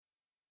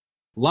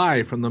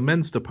Live from the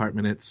men's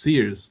department at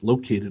Sears,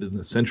 located in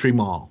the Century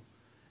Mall.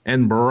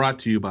 And brought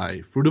to you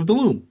by Fruit of the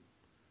Loom.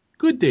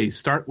 Good days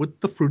start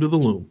with the Fruit of the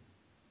Loom.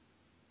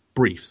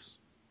 Briefs.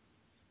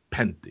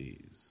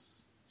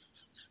 Panties.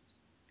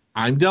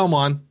 I'm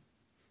Delmon.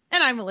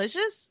 And I'm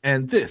Malicious.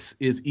 And this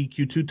is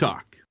EQ2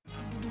 Talk.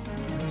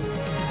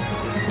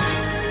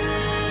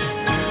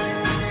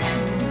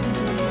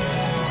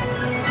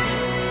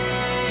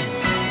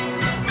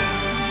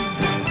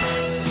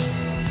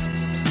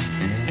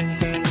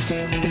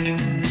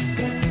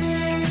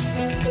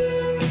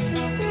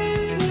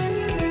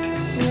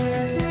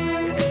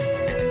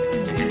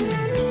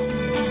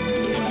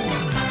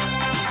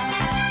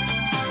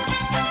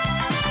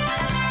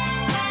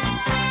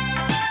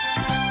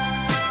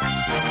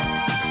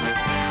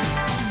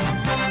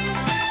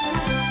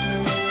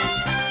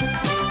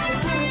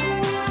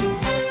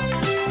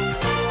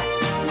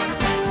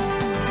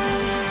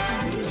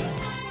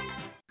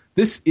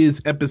 This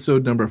is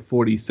episode number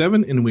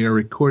 47, and we are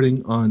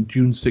recording on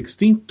June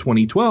 16th,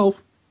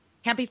 2012.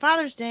 Happy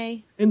Father's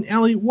Day. And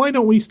Allie, why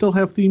don't we still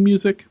have theme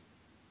music?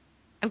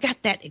 I've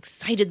got that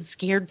excited,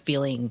 scared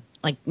feeling.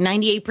 Like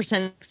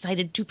 98%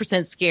 excited,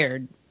 2%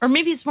 scared. Or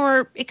maybe it's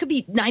more, it could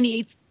be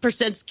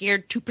 98%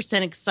 scared,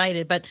 2%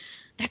 excited, but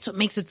that's what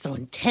makes it so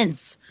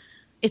intense.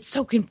 It's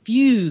so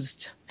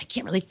confused. I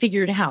can't really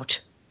figure it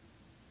out.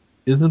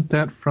 Isn't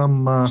that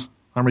from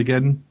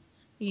Armageddon?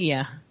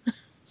 Yeah.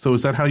 So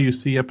is that how you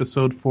see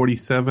episode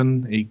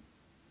 47, a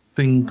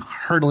thing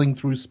hurtling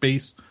through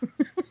space,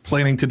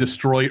 planning to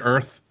destroy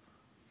Earth?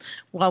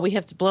 Well, we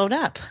have to blow it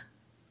up.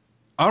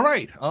 All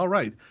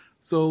right.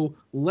 So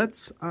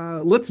let's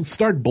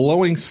start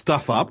blowing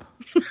stuff up.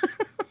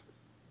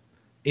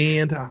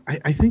 And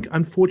I think,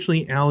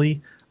 unfortunately,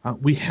 Allie,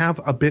 we have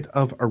a bit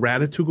of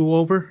errata to go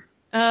over.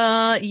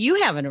 You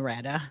have an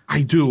errata.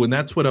 I do, and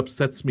that's what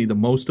upsets me the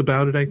most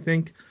about it, I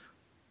think.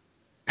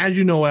 As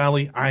you know,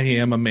 Allie, I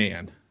am a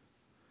man.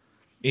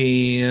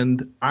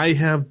 And I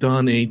have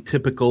done a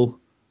typical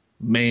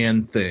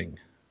man thing.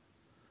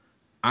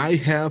 I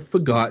have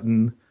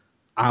forgotten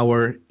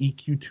our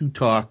EQ2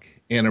 Talk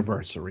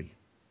anniversary.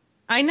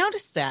 I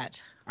noticed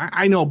that.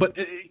 I know, but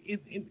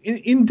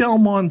in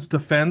Delmon's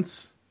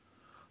defense,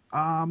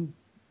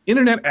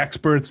 internet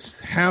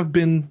experts have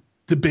been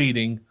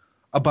debating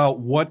about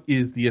what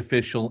is the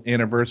official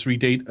anniversary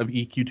date of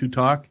EQ2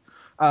 Talk.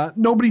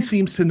 Nobody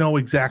seems to know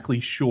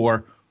exactly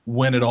sure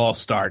when it all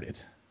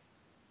started.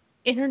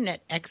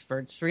 Internet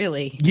experts,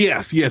 really?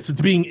 Yes, it's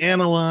being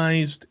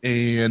analyzed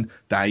and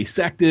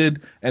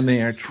dissected, and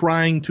they are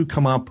trying to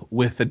come up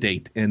with a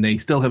date, and they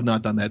still have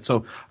not done that.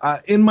 So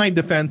in my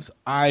defense,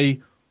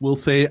 I will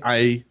say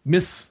I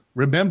miss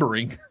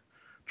remembering,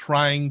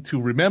 trying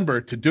to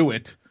remember to do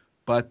it,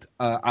 but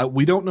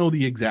we don't know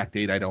the exact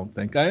date, I don't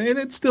think, and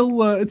it's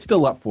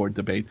still up for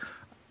debate.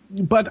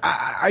 But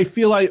I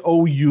feel I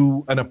owe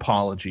you an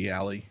apology,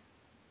 Allie.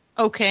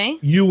 Okay.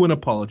 You an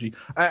apology.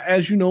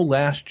 As you know,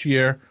 last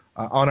year,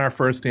 on our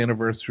first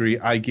anniversary,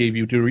 I gave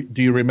you, do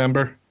you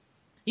remember?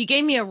 You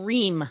gave me a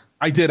ream.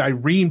 I did. I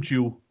reamed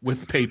you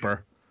with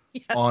paper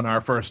Yes. On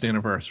our first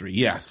anniversary.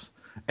 Yes.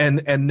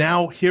 And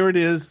now here it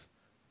is,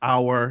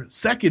 our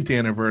second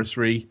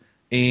anniversary,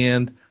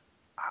 and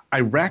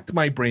I racked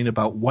my brain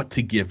about what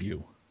to give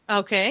you.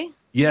 Okay.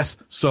 Yes.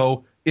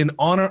 So in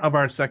honor of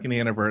our second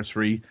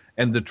anniversary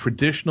and the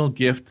traditional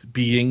gift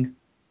being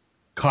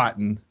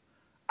cotton,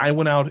 I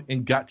went out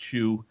and got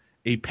you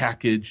a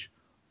package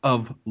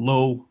of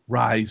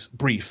low-rise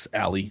briefs,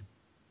 Allie.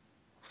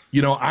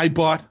 You know, I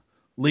bought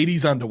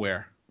ladies'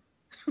 underwear,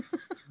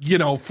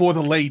 for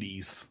the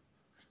ladies.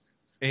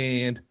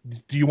 And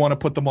do you want to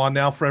put them on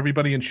now for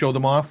everybody and show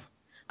them off?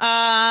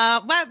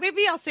 Well,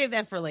 maybe I'll save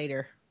that for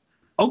later.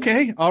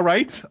 Okay, all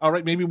right.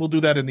 Maybe we'll do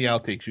that in the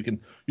outtakes.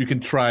 You can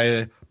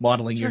try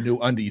modeling your new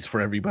undies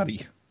for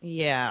everybody.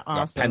 Yeah,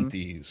 awesome. The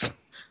panties.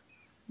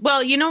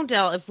 Well,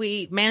 Del, if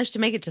we manage to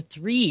make it to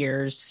 3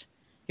 years,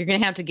 you're going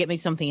to have to get me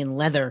something in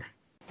leather.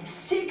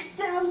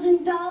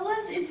 $6,000?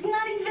 It's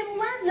not even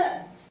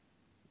leather.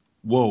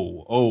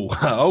 Whoa.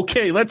 Oh,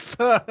 okay. Let's,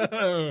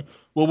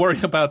 we'll worry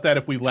about that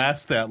if we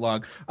last that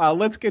long.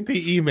 Let's get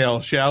the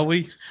email, shall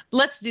we?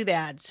 Let's do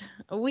that.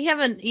 We have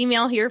an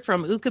email here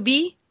from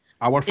Ukabi.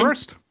 Our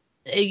first.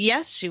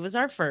 Yes, she was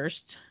our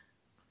first.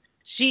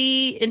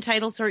 She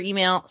entitles her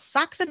email,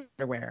 Socks and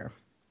Underwear.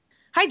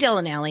 Hi, Del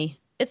and Allie.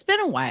 It's been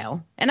a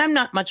while, and I'm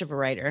not much of a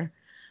writer.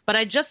 But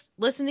I just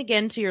listened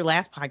again to your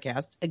last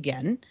podcast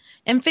again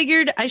and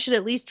figured I should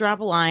at least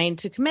drop a line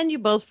to commend you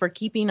both for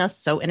keeping us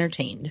so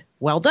entertained.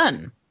 Well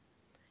done.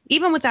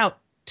 Even without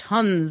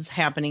tons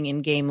happening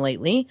in game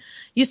lately,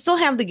 you still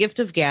have the gift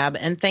of gab,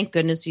 and thank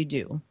goodness you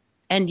do.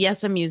 And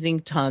yes, I'm using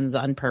tons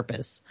on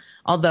purpose,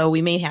 although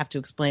we may have to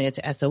explain it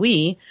to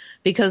SOE,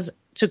 because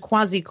to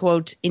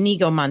quasi-quote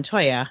Inigo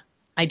Montoya,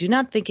 I do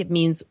not think it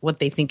means what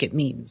they think it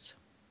means.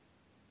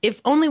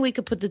 If only we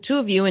could put the two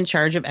of you in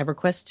charge of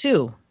EverQuest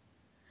 2.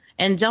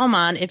 And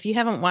Delmon, if you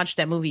haven't watched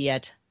that movie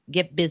yet,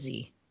 get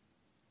busy.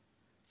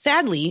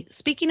 Sadly,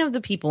 speaking of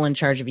the people in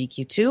charge of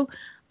EQ2,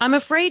 I'm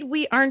afraid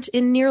we aren't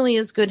in nearly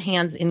as good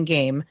hands in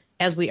game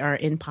as we are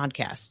in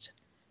podcast.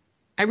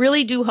 I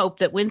really do hope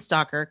that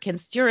Windstalker can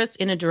steer us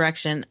in a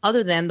direction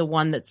other than the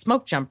one that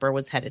Smokejumper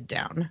was headed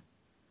down.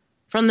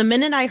 From the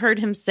minute I heard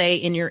him say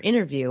in your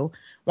interview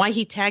why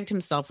he tagged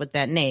himself with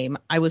that name,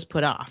 I was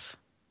put off.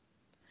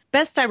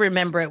 Best I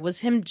remember it was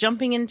him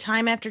jumping in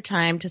time after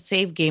time to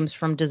save games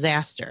from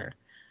disaster.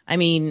 I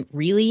mean,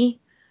 really?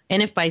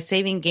 And if by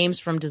saving games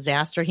from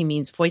disaster he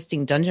means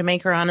foisting Dungeon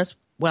Maker on us,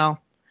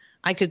 well,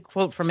 I could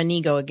quote from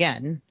Inigo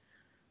again.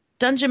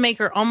 Dungeon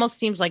Maker almost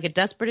seems like a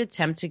desperate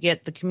attempt to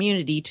get the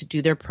community to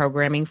do their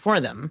programming for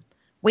them.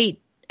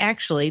 Wait,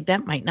 actually,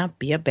 that might not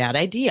be a bad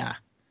idea.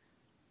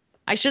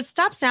 I should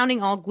stop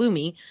sounding all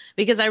gloomy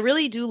because I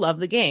really do love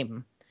the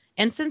game.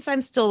 And since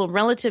I'm still a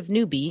relative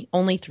newbie,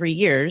 only 3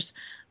 years,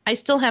 I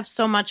still have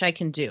so much I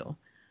can do.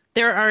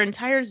 There are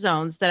entire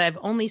zones that I've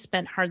only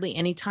spent hardly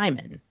any time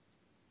in.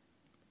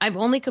 I've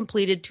only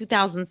completed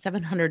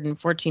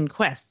 2,714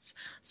 quests,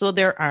 so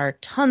there are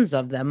tons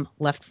of them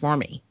left for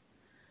me.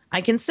 I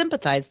can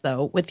sympathize,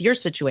 though, with your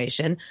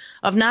situation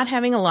of not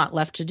having a lot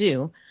left to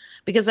do,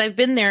 because I've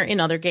been there in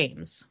other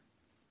games.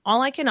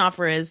 All I can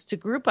offer is to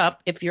group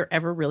up if you're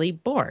ever really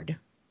bored.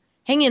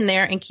 Hang in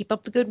there and keep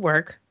up the good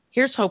work.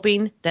 Here's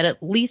hoping that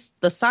at least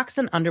the socks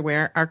and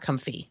underwear are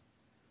comfy.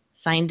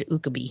 Signed,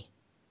 Ukubi.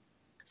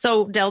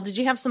 So, Del, did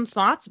you have some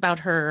thoughts about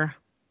her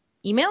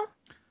email?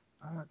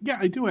 Yeah,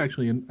 I do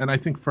actually. And I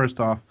think first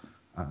off,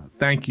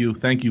 thank you.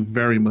 Thank you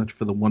very much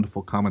for the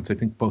wonderful comments. I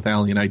think both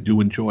Allie and I do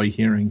enjoy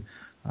hearing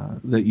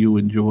that you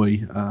enjoy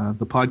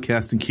the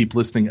podcast and keep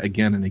listening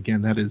again and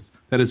again. That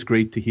is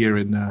great to hear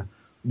and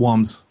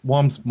warms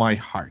my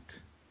heart.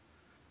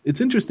 It's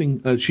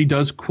interesting. She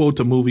does quote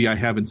a movie I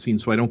haven't seen,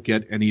 so I don't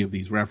get any of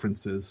these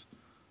references.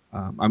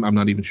 I'm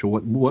not even sure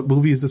what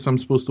movie is this I'm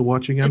supposed to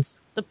watch again?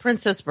 It's The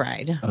Princess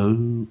Bride.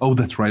 Oh,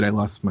 that's right. I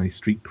lost my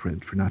street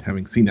cred for not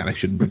having seen that. I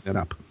shouldn't bring that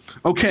up.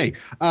 Okay,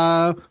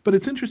 but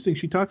it's interesting.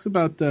 She talks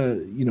about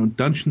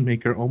Dungeon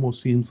Maker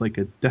almost seems like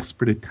a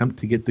desperate attempt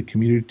to get the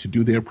community to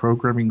do their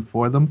programming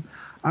for them.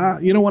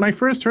 When I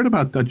first heard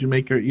about Dungeon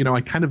Maker,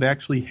 I kind of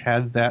actually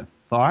had that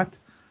thought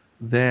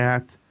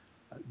that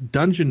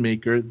Dungeon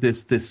Maker,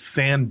 this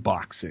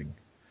sandboxing,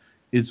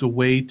 is a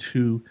way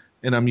to,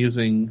 and I'm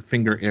using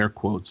finger air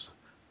quotes,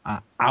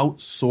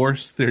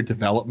 outsource their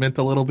development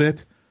a little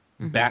bit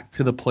back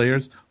to the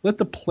players. Let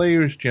the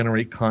players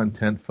generate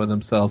content for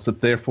themselves,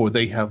 that therefore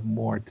they have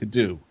more to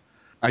do.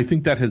 I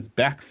think that has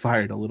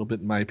backfired a little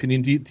bit, in my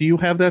opinion. Do you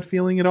have that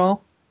feeling at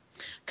all?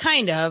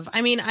 Kind of.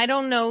 I mean, I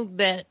don't know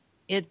that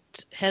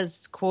it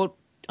has, quote,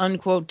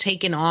 unquote,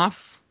 taken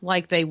off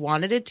like they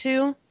wanted it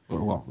to.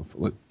 Well,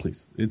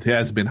 please. It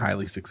has been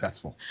highly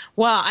successful.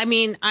 Well, I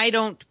mean, I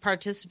don't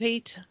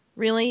participate,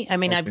 really. I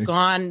mean, Okay. I've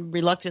gone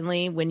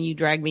reluctantly when you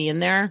drag me in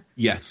there.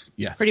 Yes.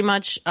 Pretty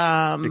much.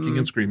 Kicking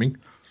and screaming.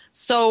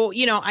 So,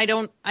 I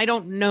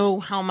don't know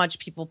how much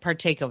people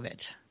partake of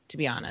it, to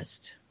be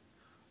honest.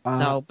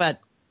 But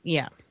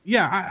yeah.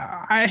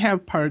 Yeah, I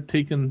have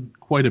partaken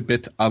quite a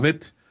bit of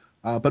it.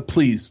 But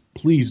please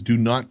do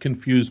not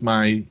confuse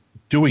my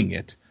doing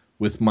it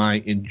with my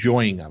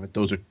enjoying of it.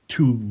 Those are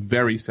two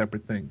very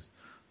separate things.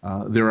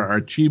 There are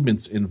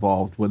achievements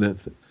involved with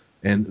it,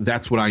 and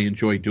that's what I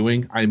enjoy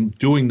doing. I'm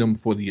doing them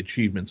for the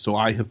achievements. So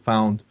I have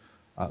found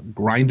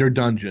grinder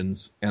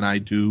dungeons, and I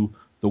do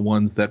the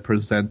ones that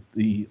present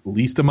the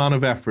least amount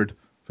of effort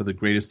for the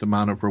greatest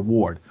amount of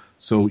reward.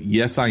 So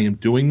yes, I am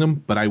doing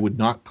them, but I would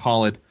not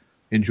call it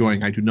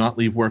enjoying. I do not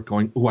leave work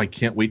going, I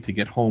can't wait to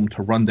get home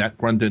to run that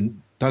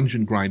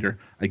dungeon grinder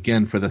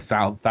again for the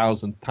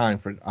 1,000th time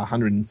for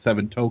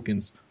 107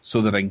 tokens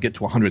so that I can get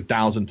to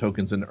 100,000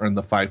 tokens and earn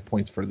the 5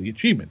 points for the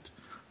achievement.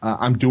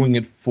 I'm doing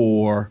it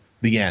for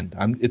the end.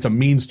 It's a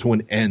means to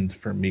an end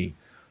for me.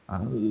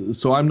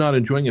 So I'm not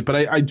enjoying it.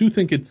 But I do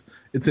think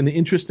it's an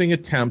interesting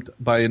attempt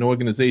by an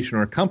organization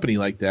or a company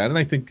like that, and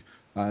I think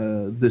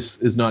this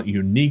is not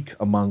unique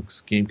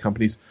amongst game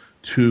companies,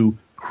 to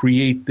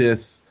create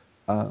this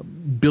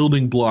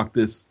building block,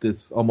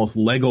 this almost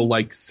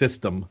Lego-like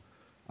system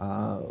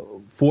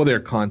for their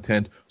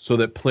content so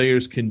that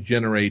players can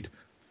generate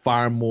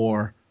far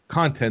more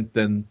content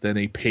than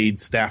a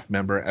paid staff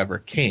member ever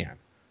can.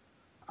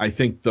 I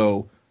think,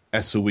 though,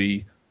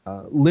 SOE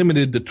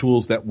limited the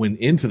tools that went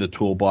into the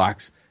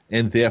toolbox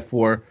and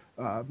therefore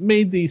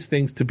made these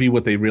things to be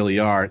what they really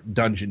are,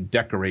 dungeon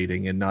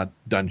decorating and not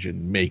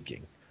dungeon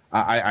making.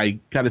 I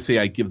got to say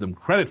I give them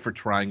credit for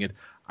trying it.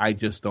 I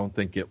just don't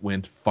think it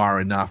went far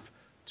enough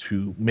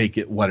to make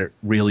it what it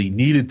really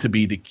needed to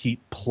be to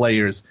keep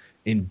players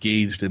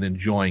engaged and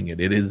enjoying it.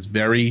 It is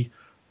very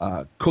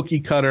cookie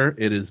cutter.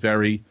 It is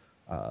very,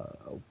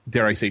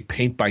 dare I say,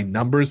 paint by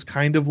numbers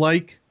kind of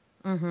like.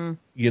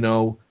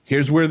 Mm-hmm.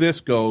 Here's where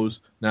this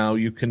goes. Now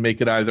you can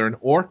make it either an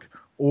orc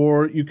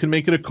or you can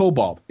make it a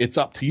kobold. It's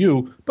up to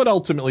you, but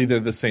ultimately they're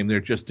the same. They're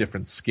just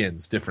different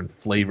skins, different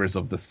flavors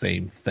of the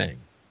same thing.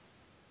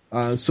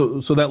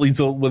 So that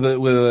leads with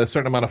a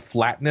certain amount of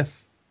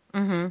flatness.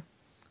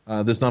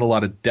 Mm-hmm. There's not a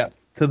lot of depth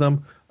to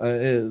them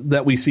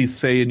that we see,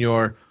 say, in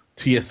your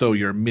TSO,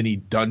 your mini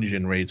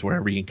dungeon raids, where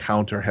every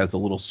encounter has a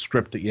little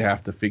script that you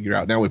have to figure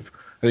out. Now, if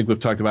I think we've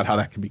talked about how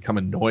that can become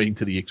annoying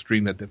to the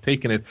extreme that they've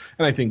taken it.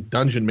 And I think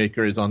Dungeon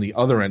Maker is on the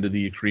other end of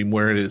the extreme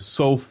where it is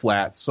so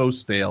flat, so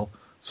stale,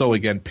 so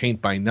again,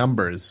 paint by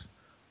numbers.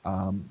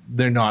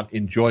 They're not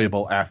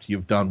enjoyable after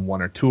you've done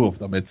one or two of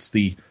them. I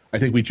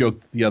think we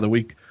joked the other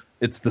week,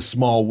 it's the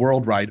small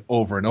world ride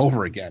over and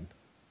over again.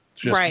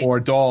 It's just more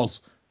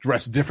dolls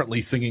dressed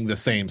differently singing the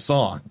same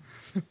song.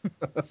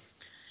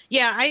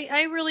 Yeah,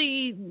 I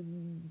really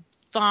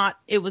thought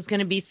it was going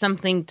to be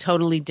something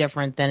totally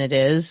different than it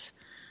is.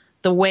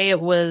 The way it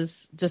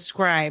was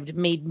described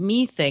made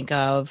me think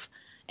of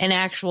an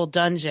actual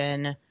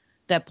dungeon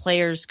that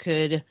players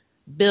could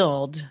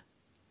build,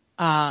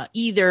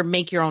 either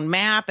make your own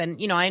map. And,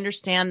 I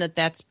understand that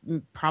that's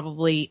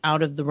probably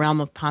out of the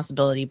realm of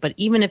possibility. But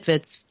even if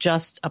it's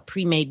just a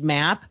pre-made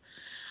map,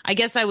 I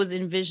guess I was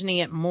envisioning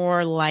it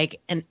more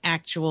like an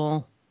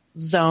actual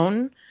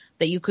zone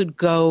that you could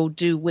go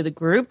do with a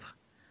group.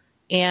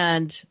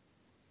 And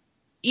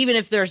even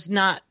if there's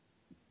not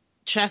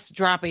chest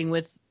dropping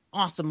with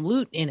awesome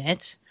loot in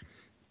it,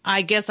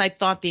 I guess I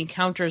thought the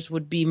encounters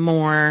would be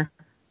more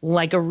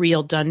like a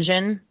real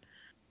dungeon.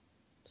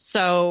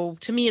 So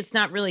to me, it's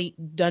not really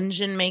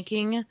dungeon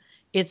making.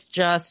 It's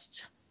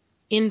just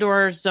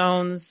indoor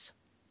zones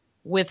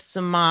with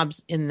some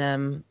mobs in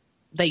them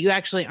that you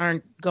actually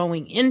aren't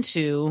going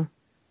into.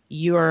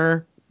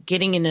 You're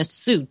getting in a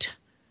suit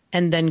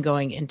and then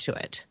going into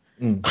it.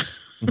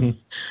 Mm-hmm.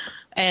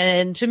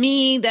 And to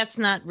me, that's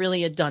not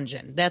really a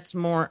dungeon. That's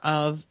more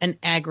of an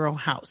aggro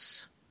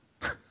house.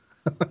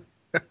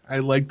 I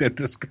like that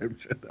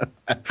description.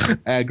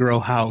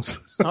 Aggro house.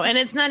 And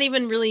it's not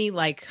even really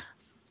like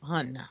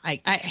fun. I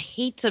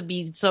hate to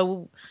be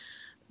so,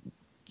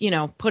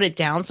 put it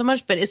down so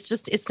much, but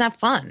it's not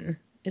fun.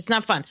 It's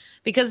not fun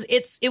because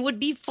it would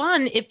be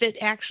fun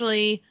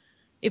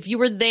if you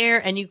were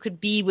there and you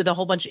could be with a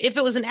whole bunch. If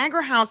it was an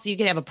aggro house that you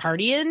could have a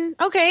party in,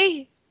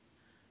 okay,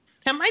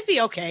 that might be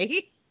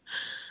okay.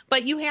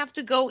 But you have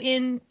to go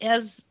in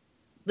as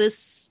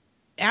this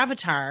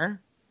avatar.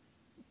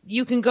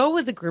 You can go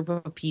with a group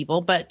of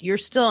people, but you're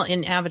still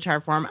in avatar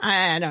form.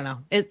 I don't know.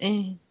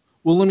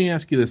 Well, let me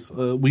ask you this.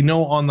 We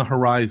know On the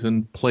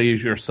Horizon, Play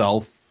As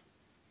Yourself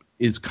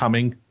is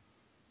coming.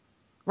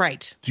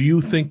 Right. Do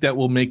you think that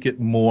will make it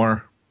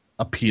more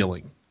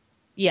appealing?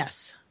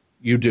 Yes.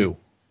 You do?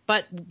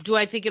 But do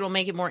I think it will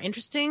make it more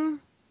interesting?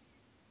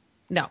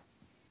 No.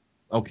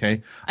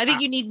 Okay. I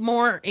think you need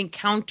more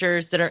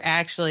encounters that are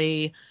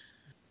actually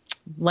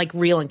like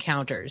real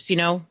encounters,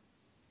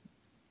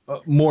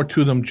 more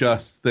to them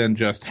than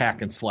just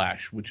hack and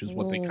slash, which is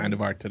what they kind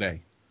of are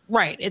today.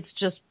 Right. It's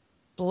just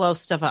blow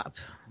stuff up.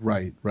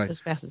 Right. As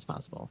fast as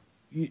possible.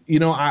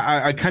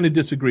 I kind of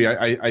disagree.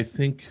 I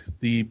think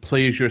the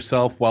Play As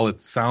Yourself, while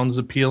it sounds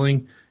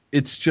appealing,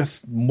 it's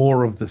just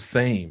more of the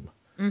same.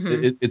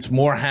 Mm-hmm. It's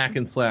more hack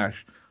and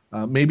slash.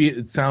 Maybe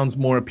it sounds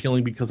more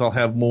appealing because I'll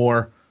have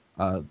more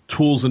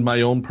tools in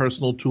my own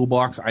personal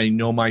toolbox. I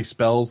know my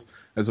spells,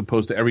 as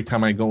opposed to every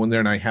time I go in there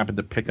and I happen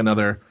to pick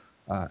another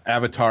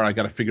avatar, I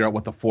got to figure out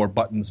what the 4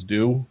 buttons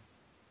do,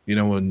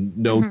 and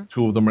no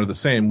two of them are the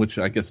same, which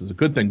I guess is a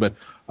good thing. But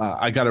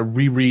I got to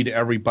reread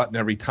every button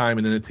every time,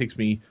 and then it takes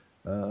me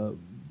a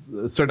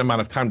certain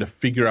amount of time to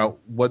figure out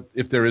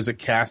if there is a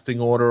casting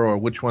order or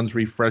which ones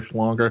refresh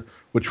longer,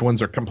 which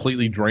ones are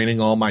completely draining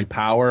all my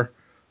power.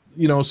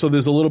 So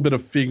there's a little bit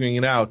of figuring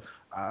it out.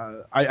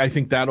 I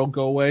think that'll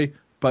go away.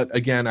 But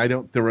again,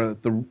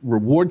 the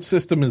reward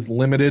system is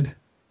limited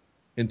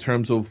in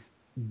terms of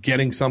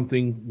getting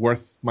something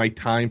worth my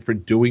time for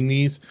doing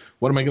these.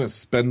 What am I going to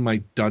spend my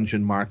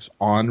dungeon marks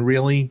on,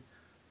 really?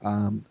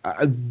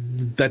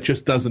 That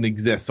just doesn't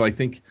exist. So I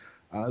think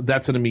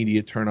that's an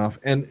immediate turnoff.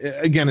 And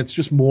again, it's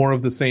just more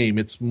of the same.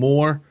 It's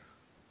more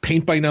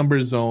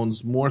paint-by-number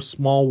zones, more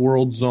small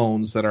world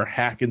zones that are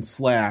hack and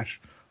slash.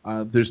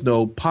 There's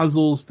no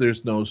puzzles.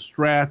 There's no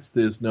strats.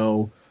 There's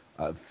no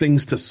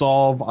things to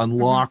solve,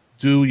 unlock,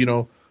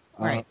 do,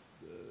 right.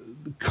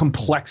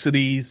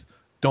 Complexities.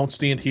 Don't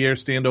stand here,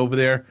 stand over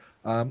there.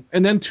 And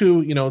then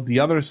the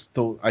others,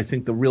 I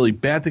think the really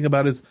bad thing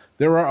about it is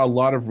there are a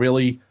lot of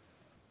really,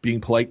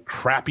 being polite,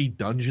 crappy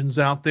dungeons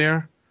out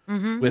there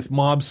with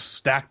mobs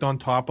stacked on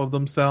top of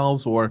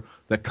themselves or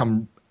that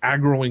come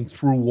aggroing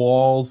through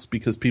walls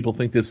because people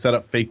think they've set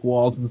up fake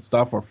walls and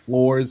stuff or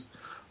floors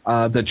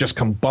that just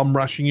come bum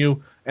rushing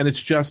you. And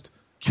it's just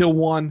kill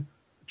one,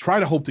 try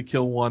to hope to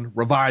kill one,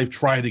 revive,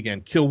 try it again,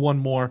 kill one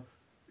more.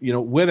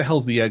 Where the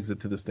hell's the exit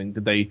to this thing?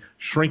 Did they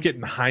shrink it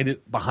and hide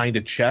it behind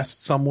a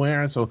chest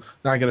somewhere? So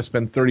now I got to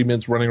spend 30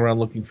 minutes running around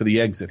looking for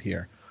the exit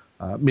here.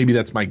 Maybe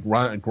that's my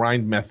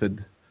grind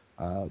method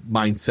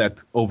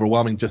mindset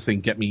overwhelming, just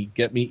saying get me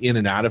in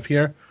and out of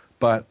here.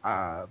 But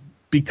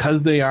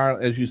because they are,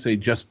 as you say,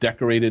 just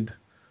decorated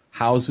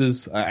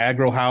houses,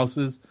 aggro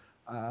houses,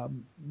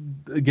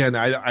 again,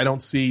 I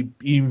don't see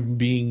even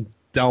being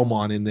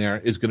Delmon in there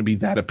is going to be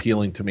that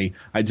appealing to me.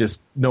 I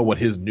just know what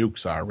his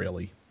nukes are,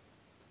 really.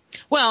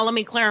 Well, let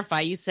me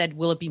clarify. You said,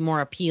 will it be more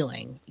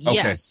appealing? Okay.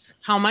 Yes.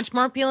 How much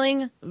more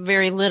appealing?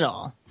 Very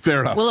little. Fair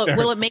enough.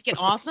 Will it make it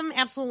awesome?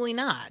 Absolutely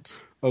not.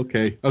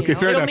 Okay, fair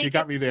It'll enough. make You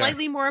got it me there.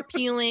 slightly more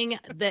appealing,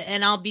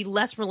 and I'll be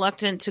less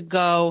reluctant to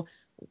go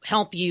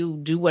help you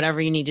do whatever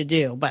you need to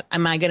do. But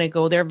am I going to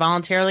go there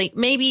voluntarily?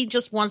 Maybe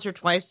just once or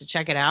twice to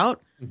check it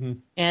out. Mm-hmm.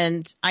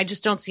 And I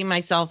just don't see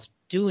myself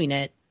doing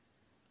it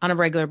on a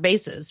regular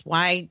basis.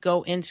 Why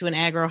go into an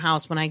aggro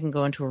house when I can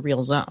go into a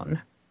real zone?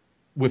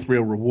 With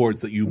real rewards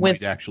that you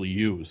might actually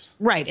use.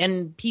 Right,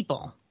 and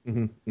people.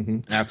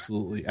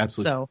 Absolutely.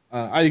 So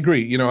I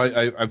agree.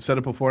 I've said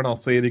it before and I'll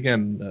say it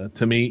again.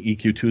 To me,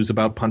 EQ2 is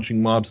about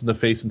punching mobs in the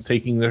face and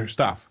taking their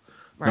stuff.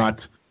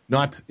 Right.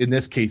 Not in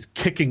this case,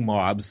 kicking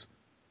mobs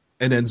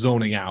and then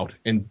zoning out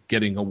and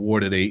getting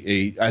awarded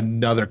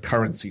another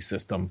currency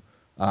system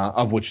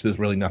of which there's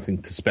really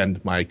nothing to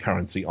spend my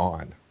currency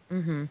on.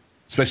 Mm-hmm.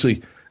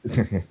 Especially,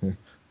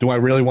 do I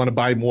really want to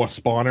buy more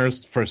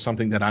spawners for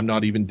something that I'm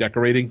not even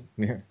decorating?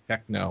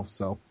 Heck no.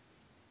 So,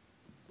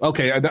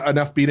 okay,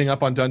 enough beating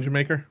up on Dungeon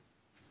Maker.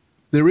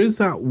 There is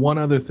one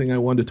other thing I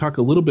wanted to talk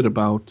a little bit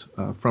about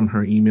from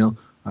her email.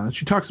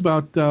 She talks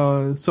about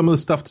some of the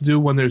stuff to do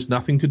when there's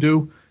nothing to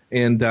do,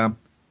 and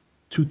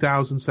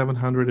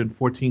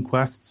 2,714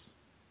 quests.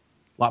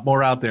 A lot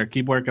more out there.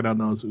 Keep working on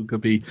those. It could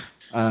be,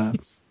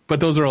 but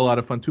those are a lot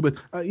of fun too. But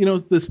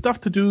the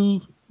stuff to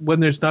do when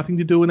there's nothing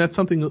to do, and that's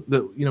something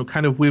that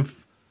kind of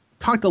we've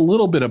talked a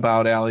little bit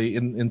about, Allie,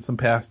 in some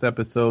past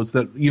episodes.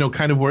 That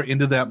kind of we're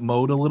into that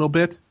mode a little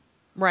bit,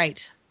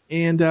 right.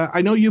 And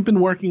I know you've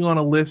been working on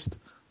a list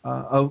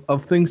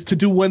of things to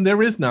do when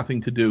there is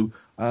nothing to do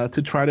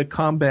to try to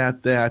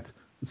combat that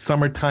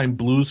summertime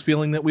blues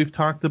feeling that we've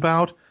talked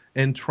about,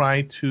 and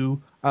try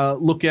to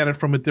look at it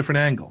from a different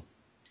angle.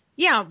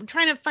 Yeah, I'm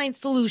trying to find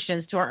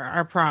solutions to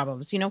our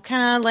problems,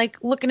 kind of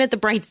like looking at the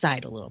bright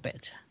side a little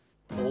bit.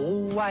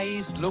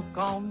 Always look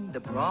on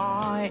the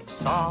bright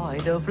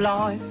side of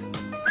life.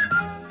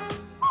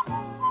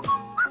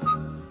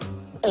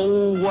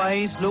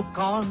 Always look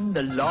on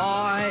the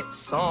light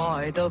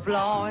side of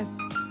life.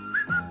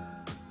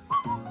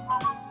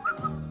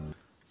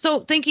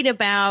 So thinking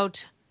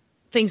about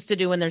things to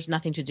do when there's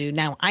nothing to do.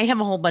 Now, I have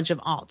a whole bunch of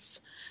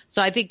alts.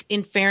 So I think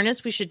in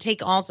fairness, we should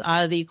take alts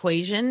out of the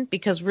equation,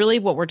 because really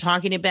what we're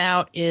talking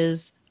about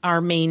is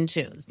our main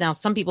tunes. Now,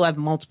 some people have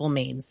multiple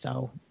mains,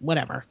 so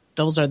whatever.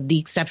 Those are the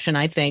exception,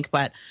 I think.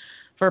 But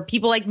for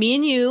people like me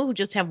and you who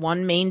just have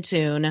one main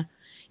tune,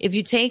 if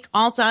you take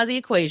alts out of the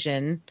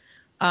equation,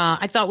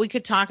 I thought we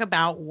could talk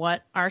about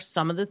what are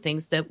some of the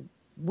things that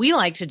we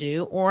like to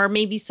do, or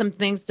maybe some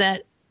things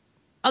that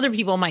other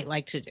people might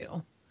like to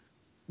do.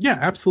 Yeah,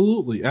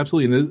 absolutely.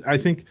 And I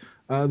think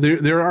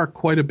there are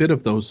quite a bit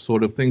of those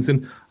sort of things,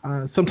 and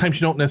sometimes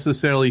you don't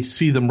necessarily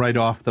see them right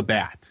off the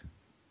bat.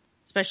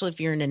 Especially if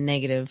you're in a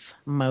negative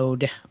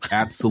mode.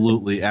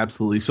 Absolutely.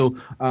 So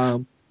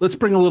let's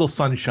bring a little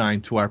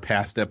sunshine to our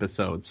past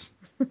episodes.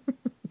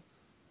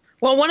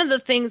 Well, one of the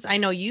things I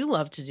know you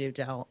love to do,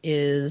 Del,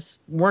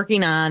 is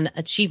working on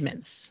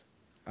achievements.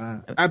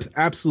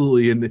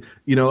 Absolutely. And,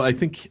 I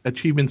think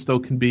achievements, though,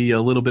 can be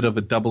a little bit of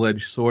a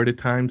double-edged sword at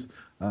times.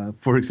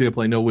 For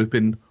example, I know we've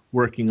been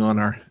working on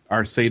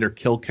our satyr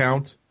kill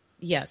count.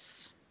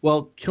 Yes.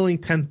 Well, killing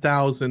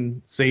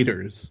 10,000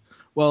 satyrs,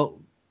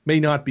 may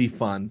not be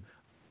fun.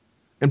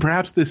 And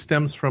perhaps this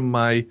stems from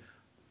my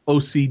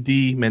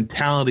OCD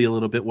mentality a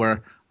little bit,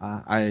 where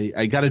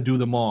I got to do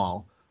them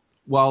all.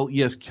 While,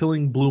 yes,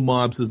 killing blue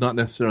mobs is not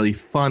necessarily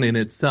fun in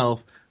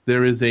itself,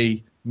 there is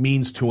a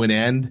means to an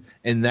end,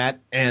 and that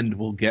end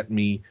will get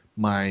me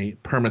my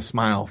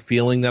perma-smile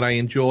feeling that I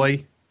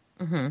enjoy.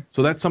 Mm-hmm.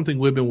 So that's something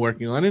we've been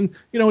working on. And,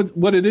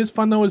 what it is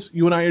fun, though, is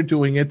you and I are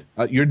doing it.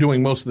 You're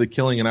doing most of the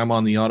killing, and I'm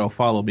on the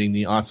auto-follow, being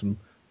the awesome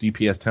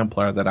DPS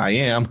Templar that I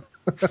am.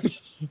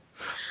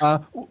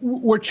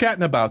 We're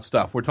chatting about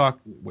stuff. We're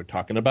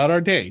talking about our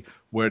day.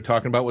 We're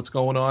talking about what's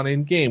going on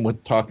in game. We're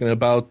talking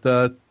about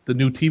the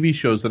new TV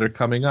shows that are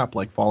coming up,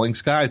 like Falling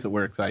Skies, that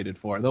we're excited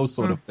for, those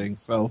sort of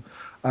things. So,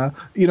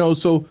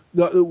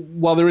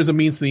 while there is a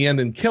means to the end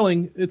in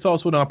killing, it's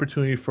also an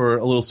opportunity for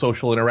a little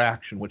social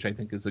interaction, which I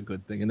think is a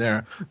good thing. And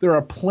there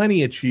are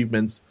plenty of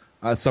achievements.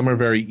 Some are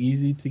very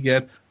easy to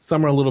get.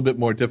 Some are a little bit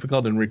more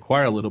difficult and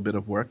require a little bit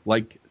of work,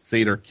 like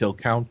satyr kill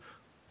count,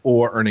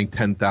 or earning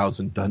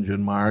 10,000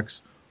 dungeon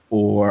marks,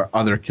 or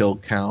other kill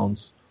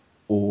counts,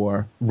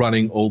 or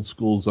running old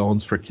school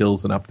zones for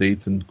kills and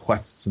updates and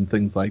quests and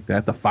things like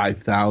that, the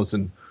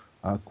 5,000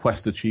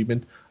 quest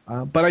achievement.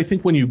 But I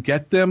think when you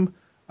get them,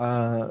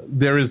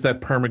 there is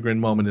that permagrin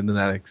moment and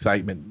that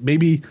excitement.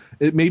 Maybe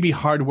it may be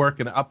hard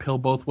work and uphill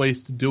both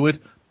ways to do it,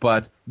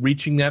 but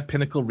reaching that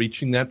pinnacle,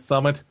 reaching that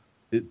summit,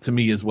 to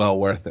me is well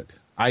worth it.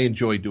 I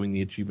enjoy doing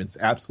the achievements.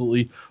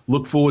 Absolutely.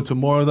 Look forward to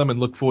more of them, and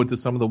look forward to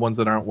some of the ones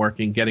that aren't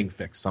working getting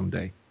fixed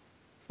someday.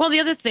 Well, the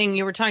other thing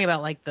you were talking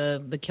about, like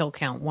the kill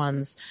count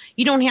ones,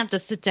 you don't have to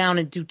sit down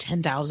and do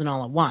 10,000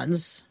 all at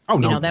once. Oh,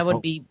 no. That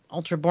would be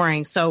ultra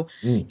boring. So,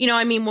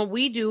 what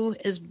we do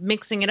is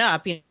mixing it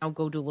up,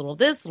 go do a little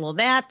this, a little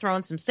that, throw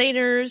in some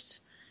satyrs,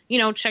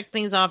 check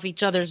things off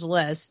each other's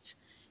list.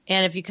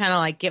 And if you kind of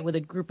like get with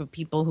a group of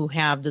people who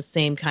have the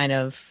same kind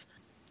of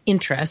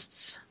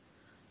interests,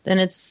 then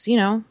it's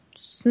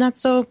not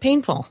so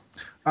painful.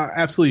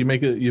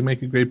 Absolutely, you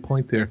make a great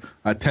point there.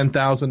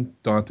 10,000,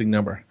 daunting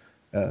number.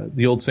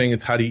 The old saying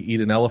is, "How do you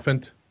eat an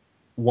elephant?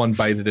 One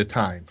bite at a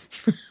time."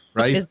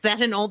 Right? Is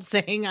that an old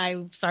saying?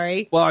 I'm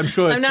sorry. Well, I'm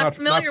sure I'm not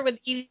familiar with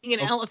eating an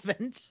Oh.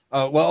 elephant.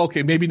 Well,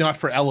 okay, maybe not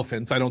for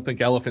elephants. I don't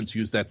think elephants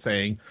use that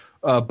saying.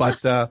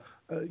 But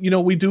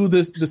we do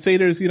the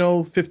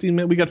seders. 15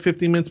 minutes. We got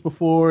 15 minutes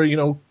before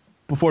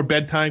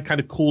bedtime,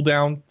 kind of cool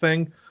down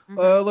thing.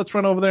 Let's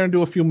run over there and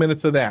do a few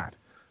minutes of that.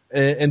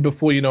 And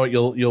before you know it,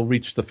 you'll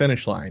reach the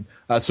finish line.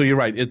 So you're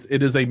right.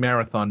 It is a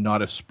marathon,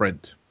 not a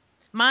sprint.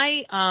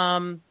 My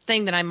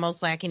thing that I'm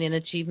most lacking in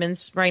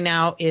achievements right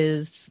now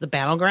is the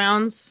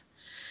battlegrounds.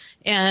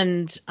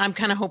 And I'm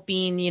kind of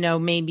hoping,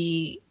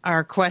 maybe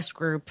our quest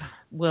group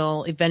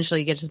will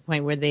eventually get to the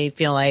point where they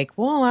feel like,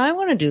 well, I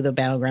want to do the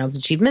battlegrounds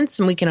achievements,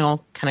 and we can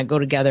all kind of go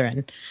together,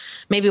 and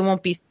maybe it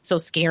won't be so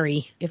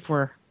scary if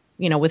we're,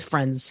 with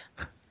friends.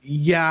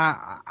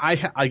 Yeah,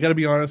 I got to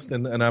be honest,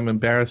 and I'm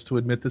embarrassed to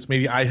admit this.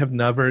 Maybe I have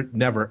never,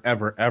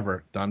 ever,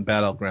 ever done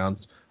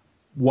battlegrounds.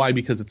 Why?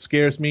 Because it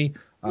scares me.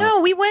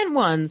 No, we went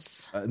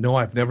once. No,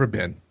 I've never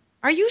been.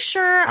 Are you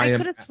sure? I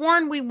could have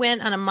sworn we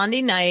went on a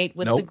Monday night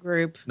with the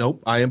group.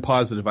 Nope, I am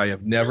positive. I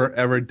have never,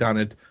 ever done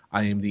it.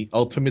 I am the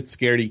ultimate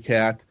scaredy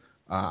cat.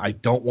 I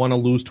don't want to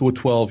lose to a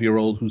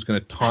 12-year-old who's going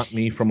to taunt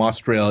me from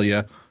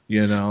Australia.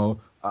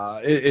 I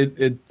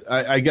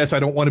guess I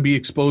don't want to be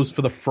exposed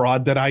for the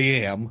fraud that I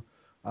am.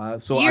 I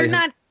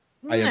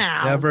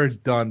have never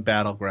done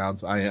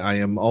battlegrounds.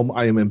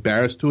 I am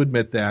embarrassed to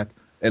admit that.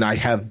 And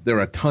there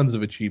are tons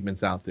of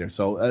achievements out there.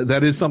 So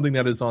that is something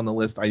that is on the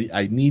list.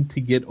 I need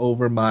to get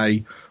over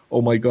my,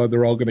 oh my God,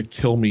 they're all going to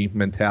kill me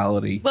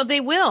mentality. Well, they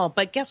will,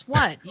 but guess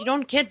what? You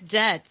don't get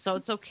debt, so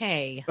it's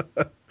okay.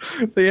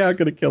 They are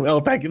going to kill me. Oh,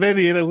 thank you.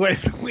 Way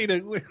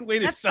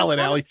to sell it,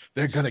 Allie.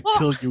 They're going to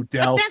kill you,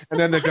 Del. And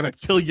then they're going to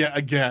kill you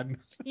again.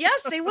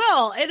 Yes, they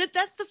will. And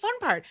that's the fun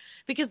part.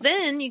 Because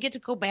then you get to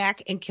go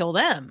back and kill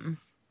them.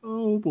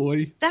 Oh,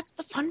 boy. That's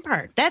the fun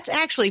part. That's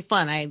actually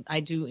fun. I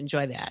do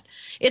enjoy that.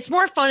 It's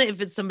more fun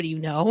if it's somebody you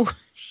know.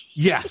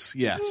 Yes.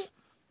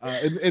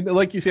 And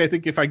like you say, I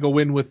think if I go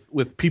in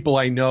with people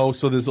I know,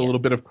 so there's a little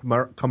bit of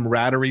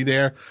camaraderie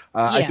there.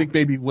 I think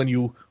maybe when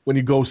you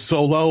go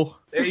solo,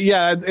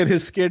 it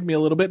has scared me a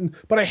little bit.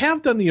 But I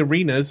have done the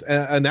arenas,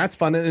 and that's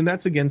fun. And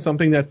that's, again,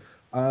 something that,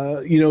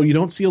 you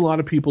don't see a lot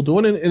of people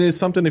doing. And it's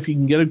something, if you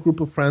can get a group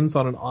of friends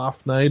on an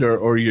off night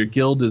or your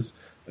guild is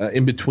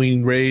in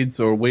between raids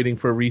or waiting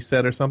for a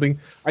reset or something.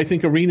 I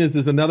think arenas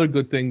is another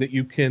good thing that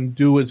you can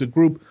do as a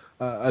group,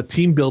 a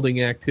team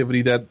building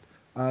activity that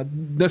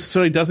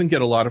necessarily doesn't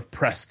get a lot of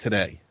press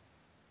today.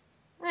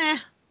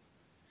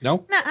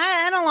 No,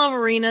 I don't love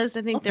arenas.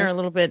 I think they're a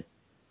little bit,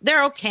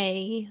 they're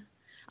okay.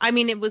 I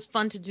mean, it was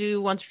fun to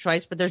do once or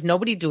twice, but there's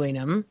nobody doing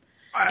them.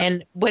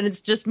 And when it's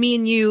just me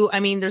and you,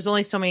 I mean, there's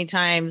only so many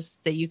times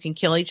that you can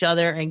kill each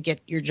other and get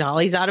your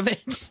jollies out of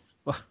it.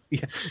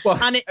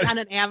 On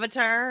an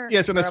avatar,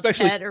 yes, and or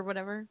especially a pet or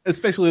whatever.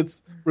 Especially,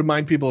 let's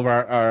remind people of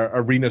our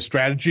arena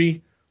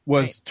strategy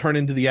was turn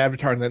into the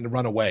avatar and then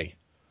run away.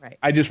 Right.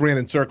 I just ran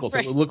in circles.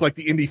 It looked like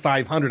the Indy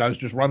 500. I was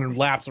just running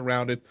laps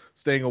around it,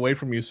 staying away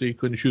from you so you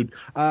couldn't shoot.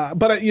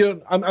 But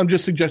I'm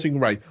just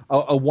suggesting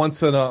a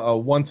once in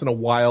a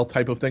while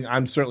type of thing.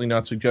 I'm certainly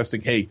not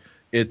suggesting, hey,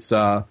 it's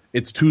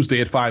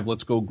Tuesday at 5.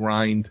 Let's go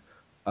grind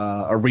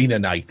arena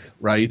night,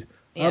 right?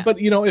 Yeah. But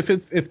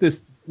if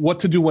this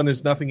what to do when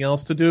there's nothing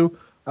else to do,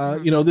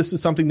 this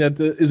is something that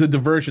is a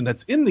diversion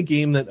that's in the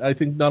game that I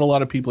think not a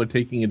lot of people are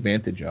taking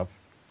advantage of.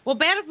 Well,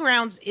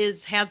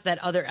 Battlegrounds has that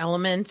other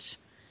element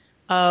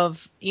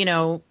of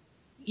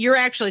you're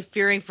actually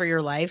fearing for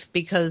your life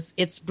because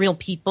it's real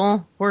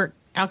people who are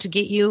out to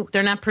get you.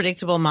 They're not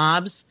predictable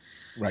mobs,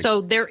 right. So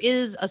there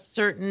is a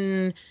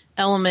certain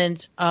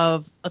element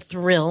of a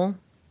thrill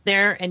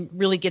there, and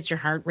really gets your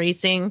heart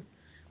racing.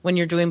 When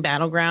you're doing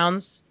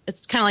Battlegrounds,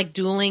 it's kind of like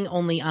dueling,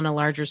 only on a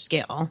larger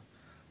scale.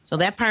 So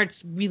that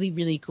part's really,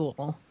 really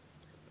cool.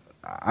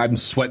 I'm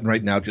sweating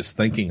right now just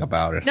thinking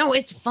about it. No,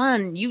 it's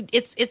fun.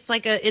 It's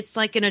like an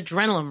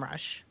adrenaline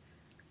rush.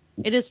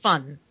 It is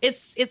fun.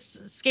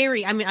 It's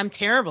scary. I mean, I'm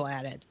terrible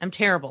at it.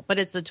 But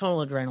it's a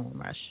total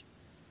adrenaline rush.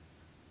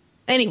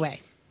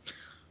 Anyway,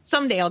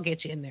 someday I'll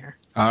get you in there.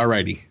 All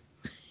righty.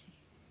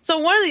 So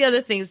one of the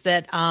other things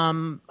that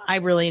I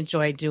really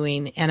enjoy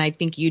doing, and I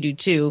think you do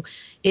too,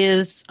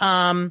 is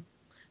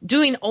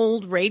doing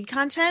old raid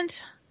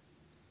content.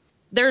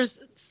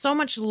 There's so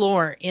much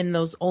lore in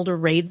those older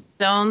raid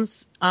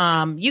zones.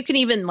 You can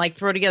even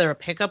throw together a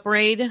pickup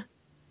raid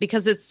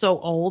because it's so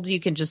old. You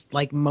can just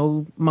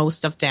mow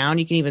stuff down.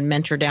 You can even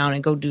mentor down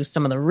and go do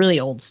some of the really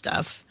old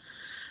stuff.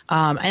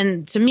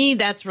 And to me,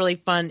 that's really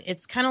fun.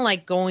 It's kind of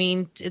like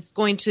going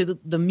to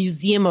the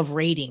museum of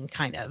raiding,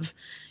 kind of.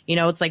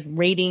 It's like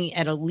raiding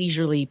at a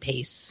leisurely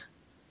pace.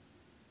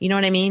 You know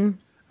what I mean?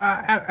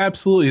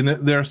 Absolutely.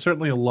 And there are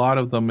certainly a lot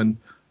of them. And,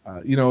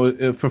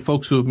 for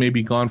folks who have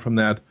maybe gone from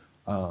that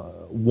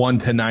 1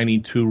 to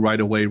 92 right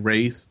away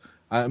race,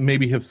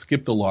 maybe have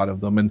skipped a lot of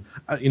them. And,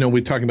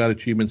 we're talking about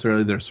achievements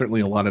earlier. There's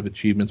certainly a lot of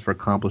achievements for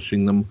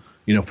accomplishing them,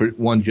 for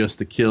one just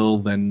to kill,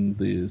 then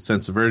the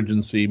sense of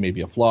urgency,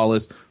 maybe a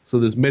flawless. So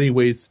there's many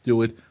ways to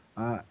do it.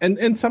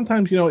 And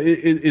sometimes,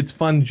 it's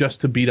fun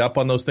just to beat up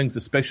on those things,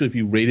 especially if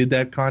you rated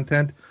that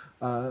content.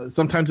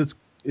 Sometimes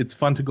it's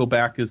fun to go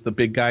back as the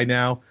big guy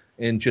now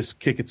and just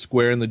kick it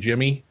square in the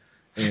jimmy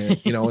and,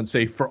 and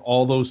say, for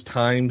all those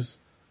times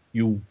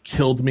you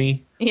killed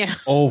me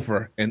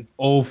over and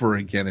over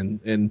again.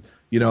 And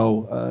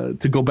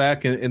to go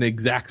back and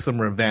exact some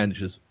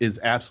revenge is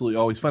absolutely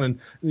always fun. And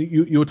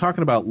you were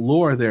talking about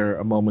lore there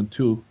a moment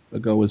too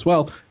ago as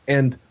well.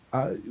 And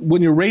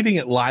when you're rating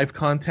it live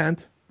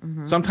content,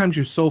 sometimes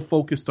you're so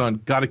focused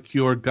on gotta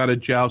cure, gotta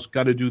joust,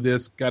 gotta do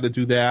this, gotta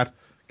do that,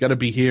 gotta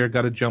be here,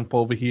 gotta jump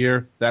over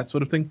here, that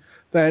sort of thing,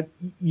 that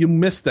you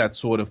miss that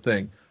sort of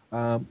thing.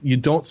 You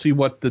don't see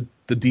what the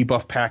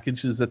debuff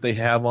packages that they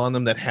have on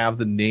them that have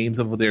the names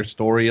of their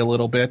story a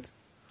little bit.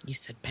 You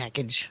said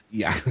package.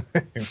 Yeah.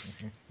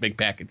 Big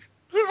package.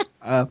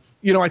 I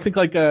think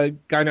like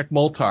Gainek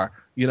Moltar,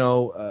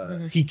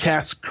 he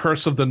casts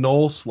Curse of the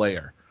Knoll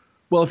Slayer.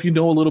 Well, if you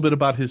know a little bit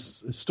about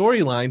his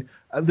storyline,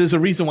 there's a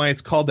reason why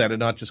it's called that and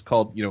not just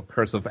called,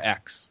 Curse of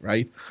X,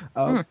 right?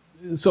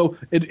 So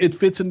it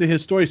fits into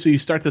his story. So you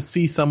start to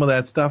see some of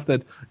that stuff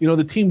that,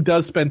 the team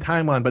does spend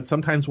time on, but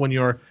sometimes when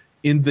you're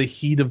in the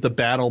heat of the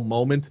battle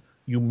moment,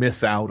 you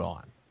miss out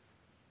on.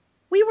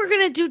 We were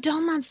going to do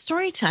Delmont's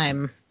story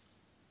time.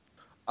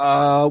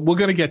 We're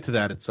going to get to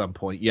that at some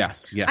point.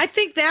 Yes. I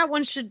think that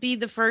one should be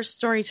the first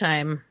story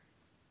time.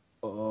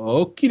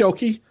 Okie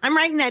dokie. I'm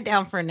writing that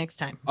down for next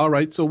time. All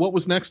right. So what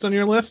was next on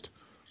your list?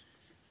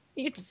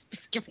 You're just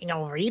skipping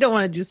over. You don't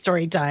want to do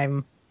story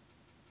time.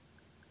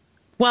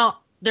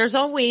 Well, there's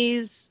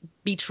always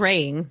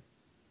betraying,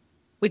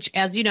 which,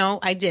 as you know,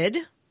 I did.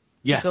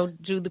 Yes. To go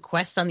do the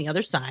quests on the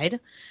other side.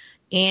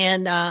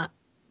 And I'm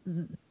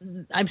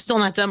still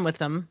not done with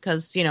them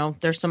because,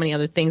 there's so many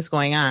other things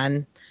going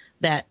on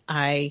that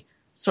I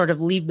sort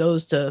of leave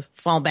those to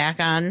fall back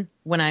on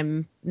when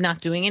I'm not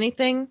doing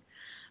anything.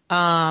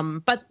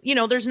 But,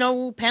 there's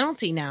no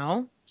penalty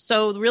now.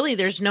 So really,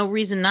 there's no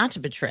reason not to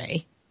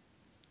betray.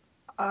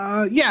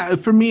 Yeah,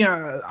 for me,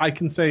 I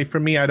can say for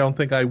me, I don't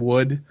think I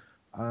would.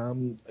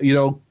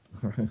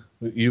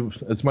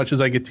 As much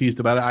as I get teased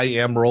about it, I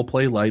am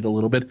roleplay light a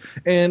little bit.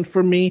 And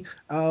for me,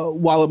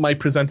 while it might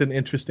present an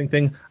interesting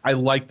thing, I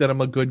like that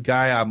I'm a good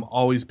guy. I've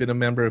always been a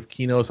member of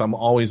Kinos. I'm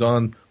always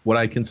on what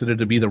I consider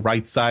to be the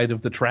right side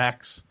of the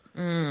tracks.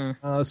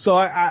 So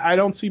I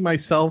don't see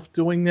myself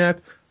doing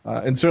that.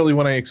 And certainly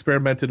when I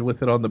experimented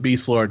with it on the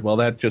Beast Lord, well,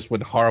 that just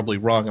went horribly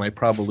wrong, and I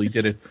probably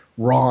did it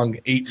wrong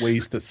 8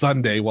 ways to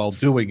Sunday while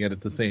doing it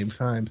at the same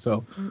time.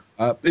 So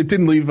it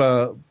didn't leave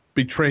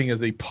betraying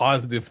as a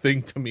positive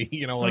thing to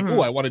me, I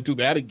want to do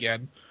that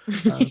again.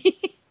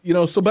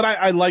 But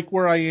I like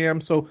where I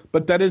am. So,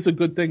 but that is a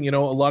good thing. A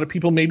lot of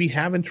people maybe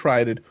haven't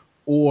tried it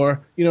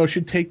or,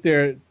 should take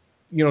their,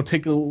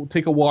 take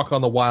a walk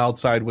on the wild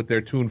side with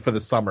their tune for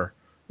the summer.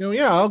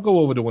 I'll go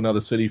over to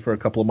another city for a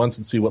couple of months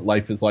and see what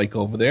life is like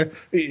over there.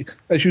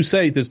 As you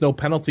say, there's no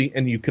penalty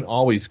and you can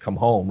always come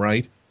home,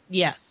 right?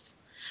 Yes.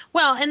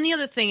 Well, and the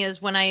other thing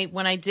is when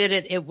I did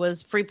it, it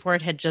was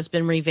Freeport had just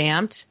been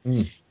revamped.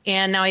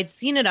 And now I'd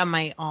seen it on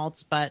my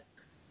alts, but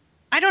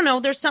I don't know.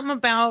 There's something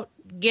about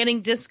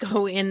getting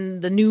disco in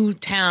the new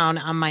town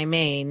on my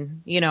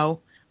main,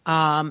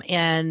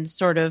 and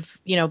sort of,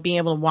 being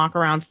able to walk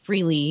around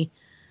freely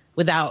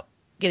without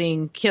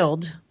getting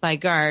killed by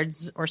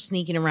guards or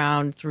sneaking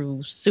around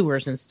through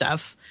sewers and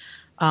stuff.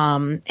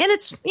 And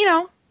it's,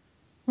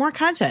 more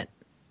content.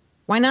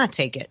 Why not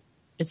take it?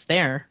 It's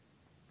there.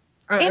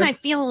 And I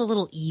feel a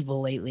little evil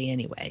lately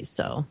anyway,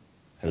 so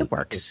it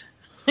works.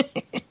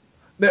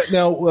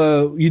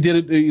 Now, you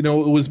did it,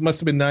 it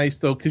must have been nice,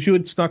 though, because you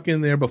had snuck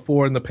in there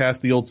before in the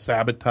past the old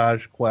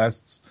sabotage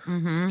quests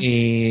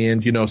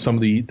and, some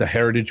of the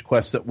heritage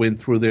quests that went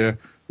through there.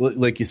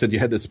 Like you said, you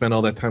had to spend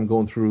all that time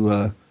going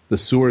through the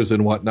sewers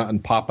and whatnot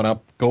and popping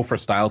up gopher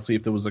style, see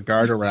if there was a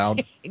guard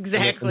around.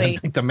 Exactly.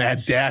 And the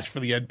mad dash for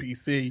the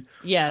NPC.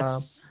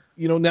 Yes.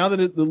 Now that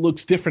it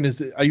looks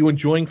different, are you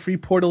enjoying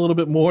Freeport a little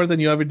bit more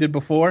than you ever did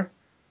before?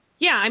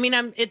 Yeah, I mean,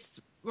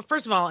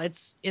 first of all,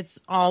 it's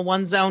all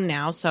one zone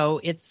now, so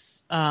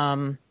it's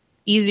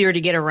easier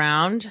to get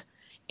around,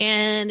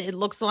 and it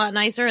looks a lot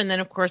nicer. And then,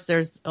 of course,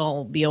 there's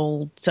the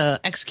old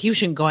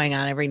execution going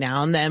on every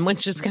now and then,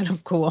 which is kind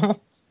of cool.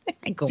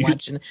 I go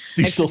watching.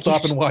 Do you still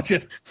stop and watch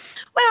it?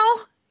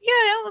 Well,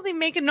 yeah, they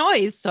make a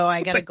noise, so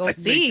I gotta go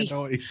see. Make a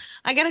noise.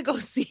 I gotta go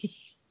see.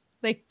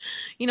 A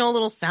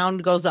little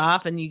sound goes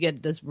off, and you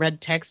get this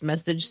red text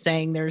message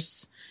saying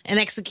there's an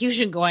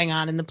execution going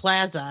on in the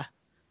plaza.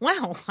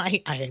 Well,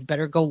 I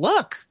better go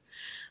look,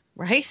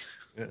 right?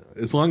 Yeah,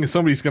 as long as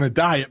somebody's going to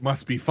die, it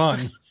must be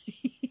fun.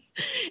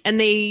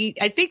 And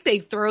I think they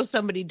throw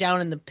somebody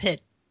down in the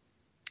pit.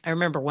 I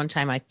remember one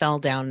time I fell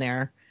down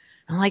there.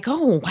 I'm like,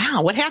 oh,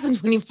 wow, what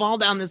happens when you fall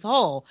down this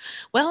hole?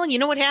 Well, you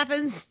know what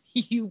happens?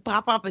 You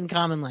pop up in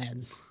Common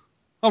Lands.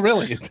 Oh,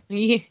 really?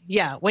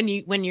 Yeah, when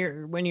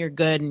you're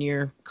good and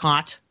you're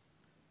caught.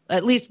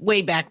 At least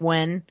way back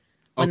when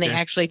they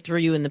actually threw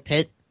you in the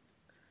pit.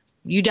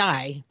 You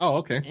die. Oh,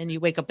 okay. And you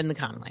wake up in the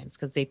common lands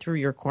because they threw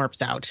your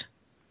corpse out.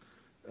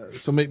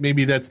 So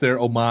maybe that's their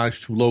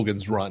homage to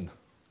Logan's Run.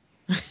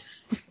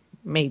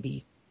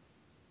 Maybe.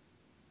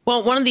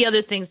 Well, one of the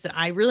other things that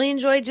I really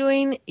enjoy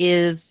doing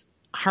is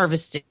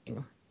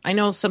harvesting. I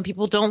know some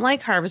people don't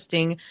like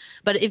harvesting,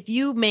 but if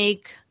you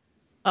make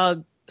a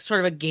sort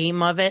of a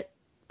game of it,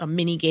 a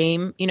mini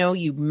game,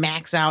 you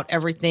max out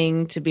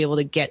everything to be able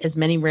to get as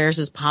many rares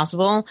as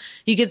possible.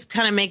 You could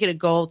kind of make it a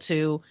goal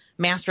to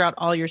master out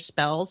all your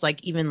spells,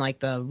 like even like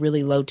the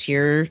really low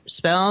tier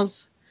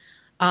spells,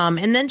 and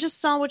then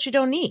just sell what you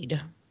don't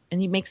need,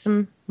 and you make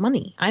some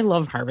money. I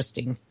love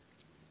harvesting.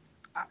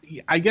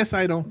 I guess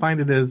I don't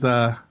find it as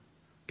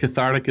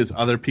cathartic as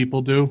other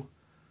people do.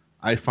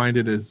 I find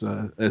it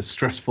as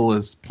stressful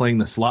as playing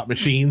the slot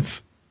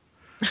machines.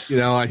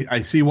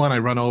 I see one, I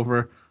run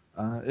over.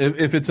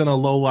 If it's in a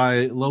low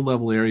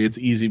level area, it's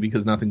easy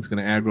because nothing's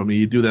going to aggro me.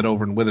 You do that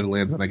over in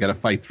Witherlands, and I got to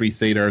fight 3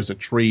 satyrs, a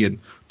tree, and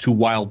 2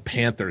 wild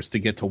panthers to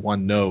get to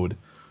 1 node.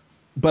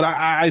 But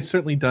I've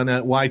certainly done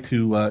that. Why?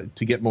 To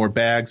get more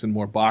bags and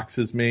more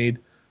boxes made,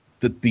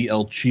 the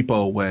El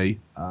Cheapo way,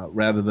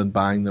 rather than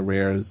buying the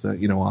rares,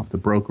 off the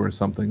broker or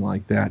something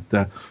like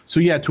that. So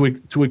yeah,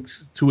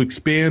 to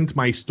expand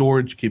my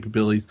storage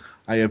capabilities,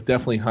 I have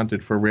definitely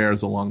hunted for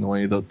rares along the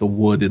way, the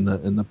wood and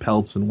the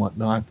pelts and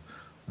whatnot.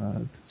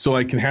 So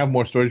I can have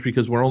more storage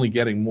because we're only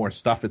getting more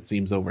stuff, it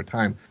seems, over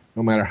time.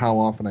 No matter how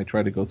often I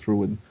try to go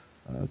through and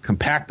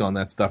compact on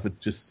that stuff, it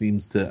just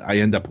seems I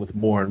end up with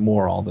more and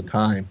more all the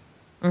time.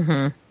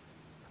 Mm-hmm.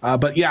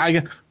 But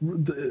yeah,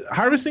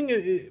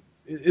 harvesting,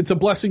 it's a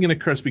blessing and a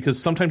curse because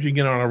sometimes you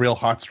get on a real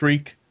hot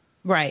streak.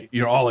 Right.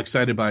 You're all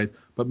excited by it.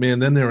 But man,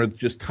 then there are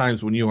just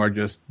times when you are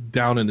just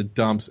down in the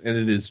dumps and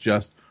it is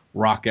just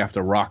rock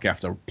after rock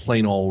after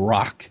plain old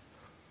rock.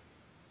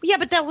 Yeah,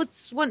 but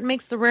that's what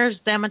makes the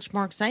rares that much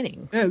more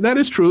exciting. Yeah, that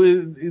is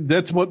true.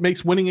 That's what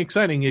makes winning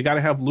exciting. You got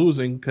to have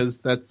losing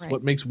because that's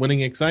what makes winning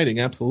exciting.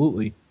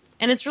 Absolutely.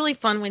 And it's really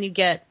fun when you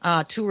get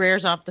 2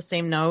 rares off the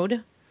same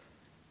node.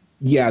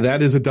 Yeah,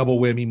 that is a double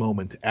whammy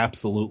moment.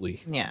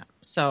 Absolutely. Yeah.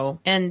 So,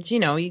 and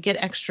you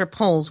get extra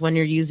pulls when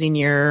you're using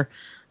your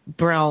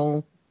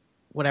Brel,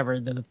 whatever,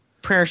 the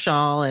prayer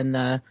shawl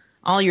and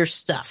all your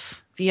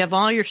stuff. If you have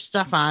all your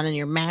stuff on and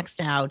you're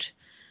maxed out,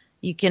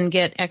 you can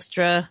get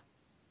extra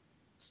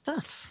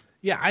stuff.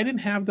 Yeah, I didn't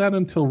have that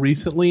until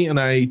recently, and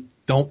I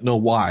don't know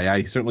why.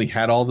 I certainly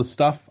had all the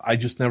stuff. I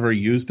just never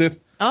used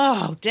it.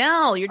 Oh,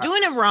 Del, you're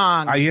doing it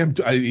wrong.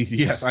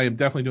 Yes, I am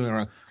definitely doing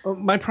it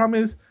wrong. My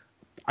problem is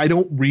I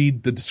don't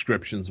read the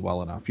descriptions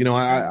well enough.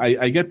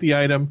 I get the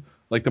item,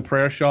 like the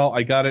prayer shawl.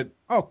 I got it.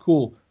 Oh,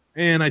 cool.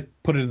 And I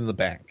put it in the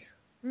bank.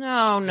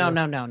 No.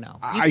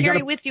 You carry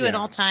it with you at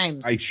all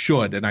times. I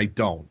should, and I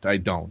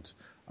don't.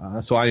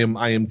 So I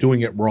am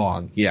doing it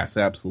wrong. Yes,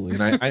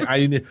 absolutely.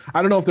 And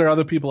I don't know if there are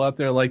other people out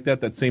there like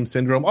that same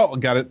syndrome. Oh,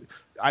 got it.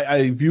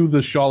 I view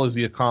the shawl as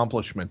the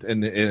accomplishment,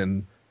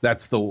 and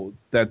that's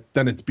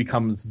then it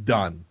becomes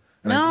done.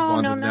 And I move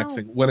on to the next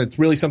thing, when it's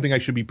really something I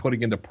should be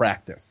putting into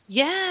practice.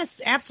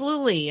 Yes,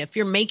 absolutely. If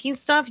you're making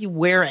stuff, you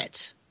wear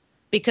it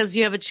because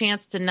you have a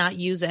chance to not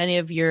use any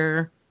of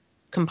your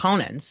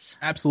components.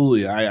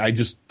 Absolutely. I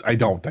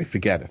don't. I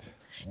forget it.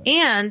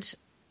 And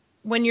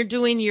when you're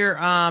doing your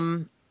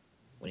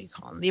what do you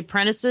call them? The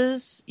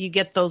apprentices, you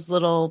get those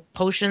little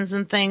potions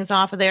and things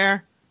off of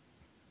there.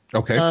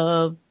 Okay.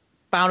 The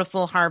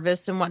bountiful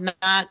harvest and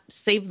whatnot.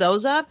 Save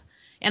those up.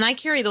 And I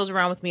carry those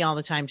around with me all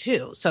the time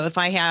too. So if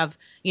I have,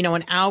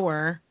 an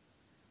hour,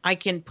 I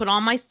can put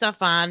all my stuff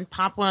on,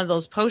 pop one of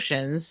those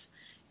potions,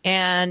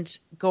 and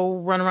go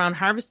run around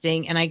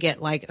harvesting. And I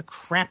get like a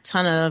crap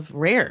ton of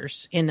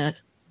rares in a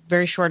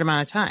very short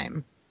amount of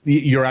time.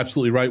 You're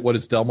absolutely right. What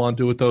does Delmon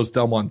do with those?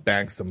 Delmon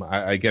banks them.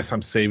 I guess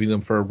I'm saving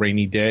them for a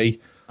rainy day.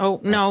 Oh,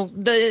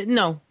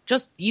 no,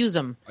 just use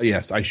them.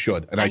 Yes, I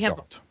should, and I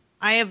don't.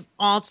 I have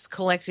alts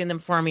collecting them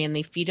for me, and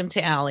they feed them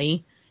to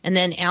Allie, and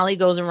then Allie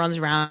goes and runs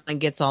around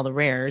and gets all the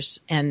rares,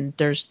 and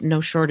there's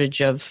no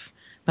shortage of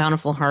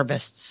bountiful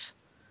harvests.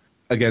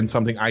 Again,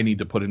 something I need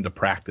to put into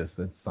practice.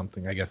 That's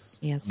something I guess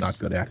I'm not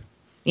good at.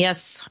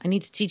 Yes, I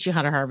need to teach you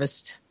how to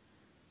harvest.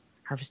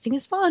 Harvesting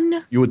is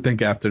fun. You would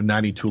think after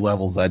 92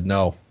 levels I'd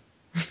know,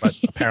 but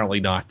apparently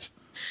not.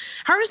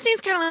 Harvesting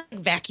is kind of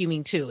like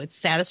vacuuming, too. It's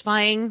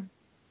satisfying.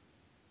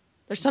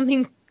 There's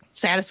something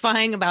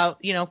satisfying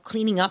about,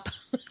 cleaning up.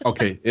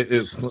 Okay.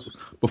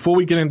 Before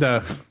we get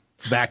into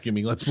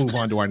vacuuming, let's move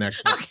on to our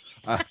next one.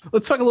 Okay.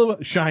 Let's talk a little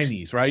about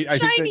shinies, right? I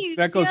think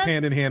that goes yes.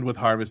 hand in hand with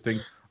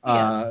harvesting.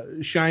 Yes.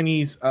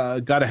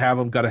 Shinies, gotta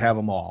have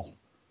them all.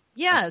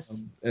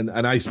 Yes. And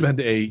I spend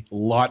a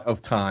lot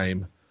of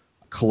time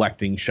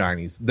collecting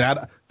shinies.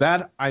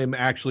 That I am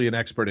actually an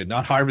expert in.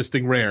 Not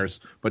harvesting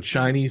rares, but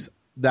shinies,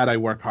 that I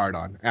work hard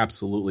on.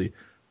 Absolutely.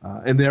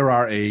 And there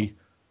are a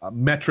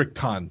metric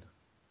ton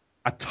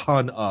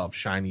of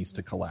shinies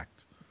to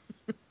collect.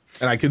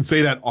 And I can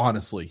say that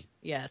honestly.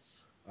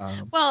 Yes.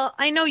 Well,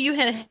 I know you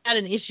had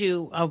an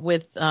issue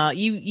with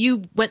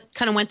you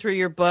went through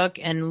your book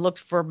and looked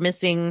for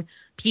missing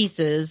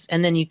pieces,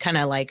 and then you kind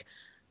of like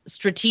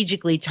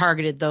strategically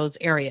targeted those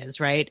areas,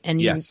 right?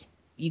 And Yes.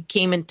 you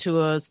came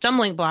into a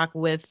stumbling block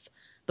with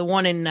the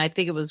one in, I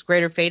think it was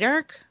Greater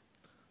Fadark.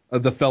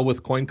 The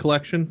Felwith coin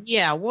collection.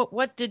 Yeah.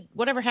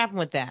 Whatever happened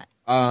with that?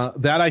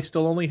 That I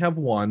still only have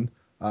one.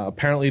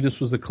 Apparently, this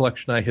was a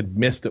collection I had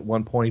missed at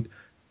one point,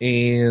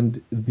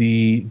 and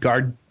the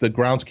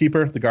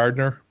groundskeeper, the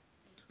gardener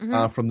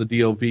from the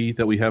DOV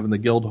that we have in the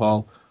guild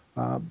hall.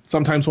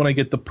 Sometimes when I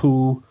get the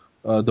poo,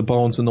 the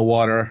bones in the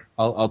water,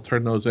 I'll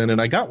turn those in,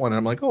 and I got one, and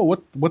I'm like, oh,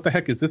 what the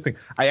heck is this thing?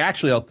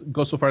 I'll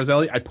go so far as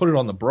Ellie, I put it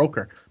on the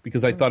broker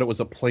because I thought it was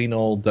a plain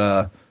old,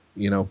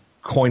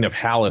 coin of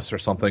Hallis or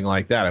something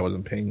like that. I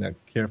wasn't paying that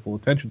careful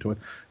attention to it,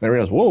 and I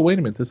realized, whoa, wait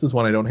a minute, this is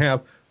one I don't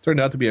have. Turned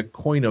out to be a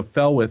coin of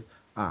Felwith.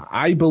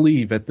 I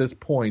believe at this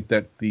point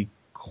that the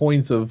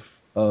coins of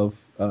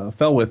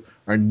Felwith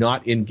are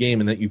not in game,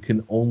 and that you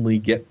can only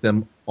get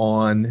them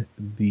on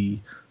the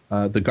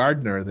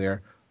gardener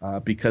there.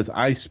 Because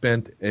I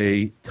spent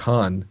a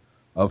ton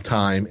of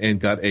time and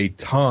got a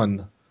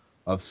ton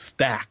of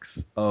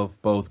stacks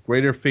of both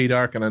Greater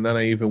Fadark, and then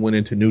I even went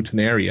into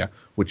Newtonaria,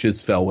 which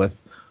is Felwith,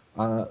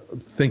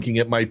 thinking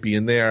it might be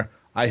in there.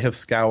 I have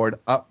scoured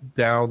up,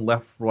 down,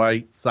 left,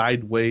 right,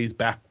 sideways,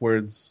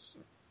 backwards,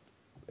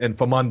 and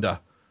Famunda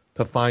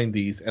to find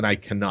these, and I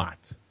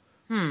cannot.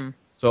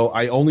 So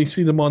I only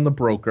see them on the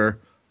broker,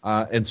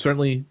 and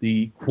certainly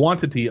the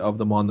quantity of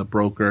them on the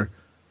broker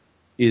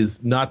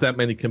is not that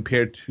many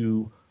compared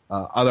to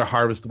other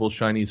harvestable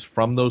shinies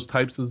from those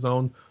types of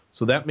zone.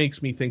 So that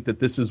makes me think that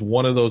this is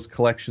one of those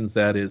collections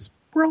that is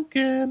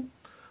broken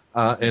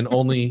and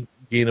only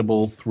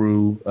gainable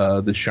through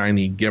the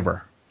shiny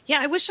giver. Yeah,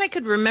 I wish I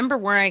could remember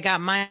where I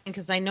got mine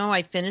because I know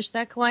I finished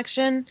that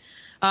collection.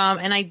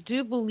 And I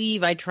do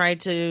believe I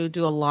tried to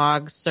do a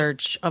log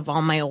search of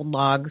all my old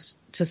logs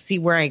to see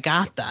where I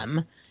got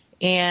them.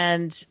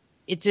 And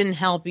it didn't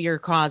help your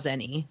cause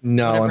any.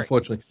 No, whatever.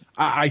 Unfortunately.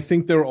 I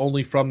think they're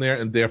only from there,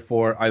 and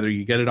therefore either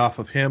you get it off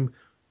of him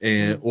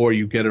or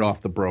you get it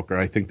off the broker.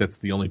 I think that's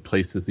the only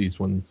places these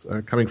ones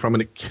are coming from,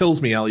 and it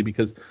kills me, Allie,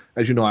 because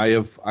as you know, I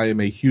am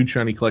a huge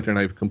shiny collector, and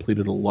I've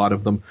completed a lot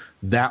of them.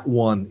 That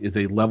one is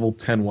a level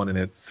 10 one, and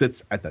it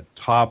sits at the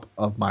top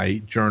of my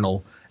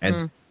journal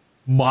and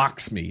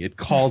mocks me. It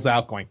calls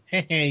out going,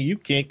 hey, you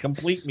can't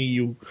complete me,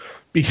 you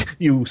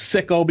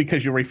sicko,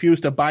 because you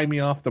refuse to buy me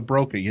off the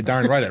broker. You're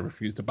darn right I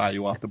refuse to buy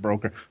you off the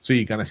broker. So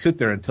you're going to sit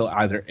there until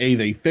either A,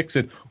 they fix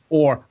it,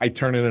 or I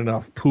turn in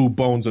enough poo,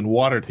 bones, and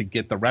water to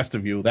get the rest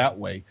of you that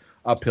way,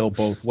 uphill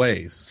both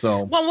ways.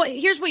 So, well,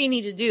 here's what you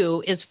need to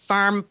do is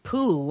farm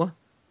poo,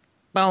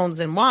 bones,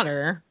 and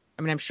water.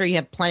 I mean, I'm sure you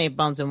have plenty of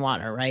bones and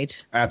water,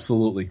 right?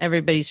 Absolutely.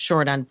 Everybody's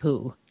short on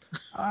poo.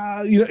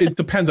 It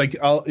depends.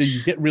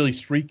 You get really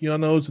streaky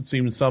on those. It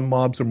seems some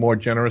mobs are more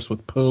generous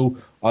with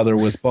poo, other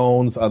with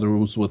bones,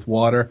 others with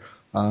water.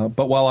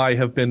 But while I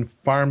have been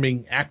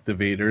farming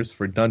activators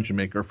for Dungeon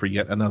Maker for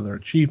yet another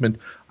achievement,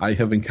 I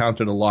have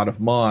encountered a lot of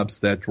mobs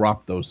that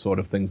drop those sort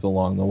of things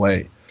along the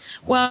way.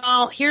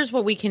 Well, here's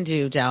what we can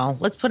do, Del.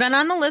 Let's put it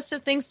on the list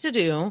of things to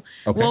do.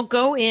 Okay. We'll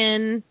go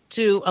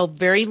into a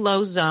very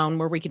low zone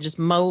where we can just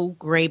mow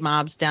gray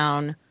mobs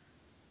down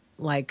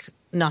like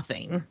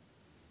nothing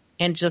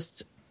and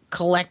just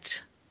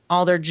collect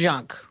all their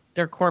junk,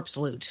 their corpse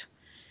loot.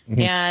 Mm-hmm.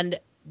 And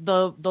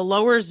the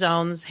lower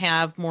zones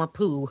have more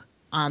poo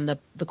on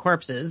the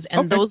corpses,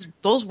 and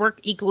those work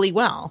equally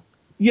well.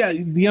 Yeah,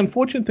 the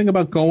unfortunate thing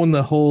about going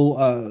the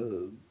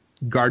whole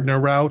gardener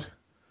route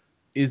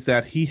is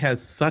that he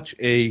has such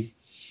a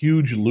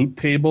huge loot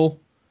table,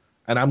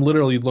 and I'm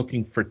literally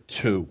looking for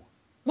 2.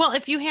 Well,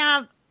 if you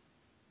have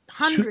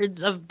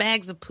hundreds of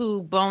bags of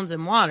poo, bones,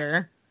 and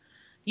water,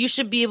 you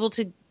should be able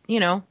to,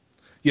 Yeah,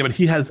 but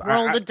he has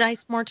roll the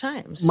dice more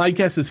times. My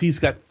guess is he's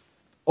got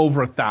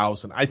over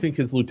 1,000. I think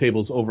his loot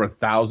table is over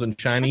 1,000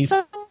 shinies.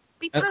 So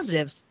be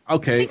positive.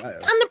 Okay. Think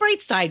on the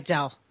bright side,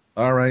 Del.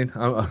 All right.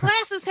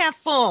 Glass is half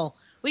full.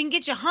 We can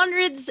get you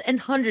hundreds and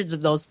hundreds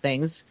of those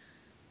things.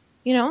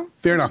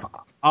 Fair enough.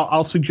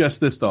 I'll suggest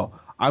this though.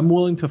 I'm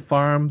willing to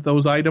farm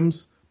those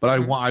items, but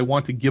I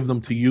want to give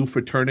them to you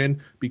for turn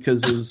in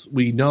because as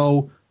we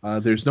know,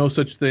 there's no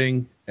such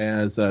thing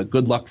as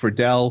good luck for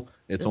Del.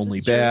 It's only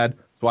bad.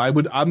 So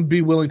I'd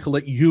be willing to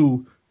let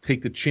you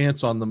take the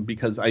chance on them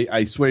because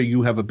I swear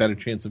you have a better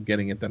chance of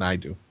getting it than I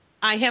do.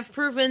 I have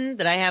proven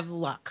that I have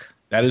luck.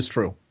 That is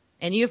true.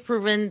 And you have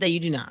proven that you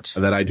do not.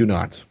 That I do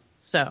not.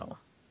 So.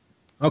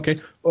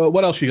 Okay.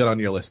 What else you got on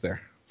your list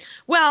there?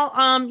 Well,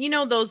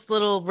 those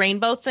little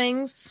rainbow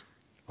things?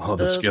 Oh,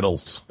 the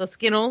Skittles. The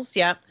Skittles,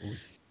 yep.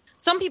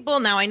 Some people,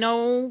 now I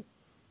know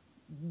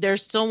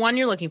there's still one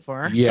you're looking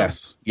for. Yes,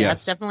 so yes.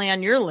 That's definitely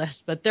on your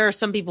list. But there are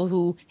some people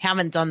who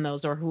haven't done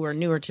those or who are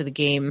newer to the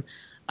game,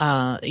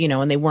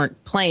 and they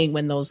weren't playing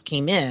when those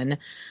came in.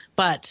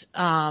 But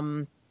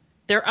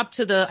they're up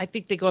to I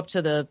think they go up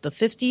to the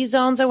 50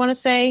 zones, I want to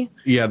say.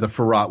 Yeah, the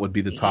Farrat would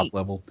be the top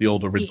level, the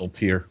old original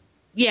tier.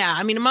 Yeah,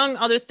 I mean, among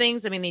other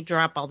things, they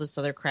drop all this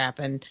other crap.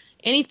 And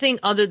anything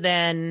other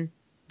than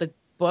the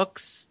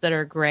books that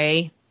are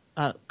gray,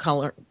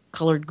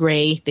 colored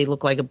gray, they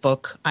look like a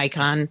book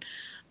icon.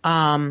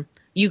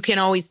 you can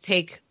always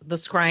take the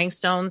scrying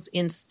stones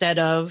instead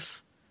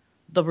of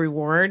the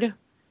reward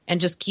and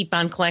just keep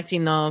on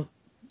collecting the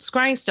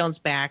scrying stones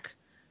back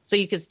so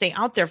you can stay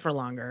out there for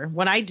longer.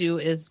 What I do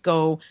is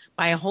go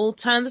buy a whole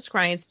ton of the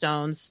scrying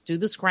stones, do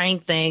the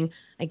scrying thing.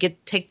 I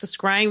take the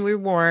scrying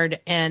reward,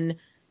 and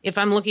if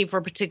I'm looking for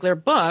a particular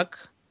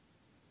book,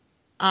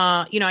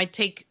 I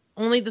take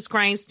only the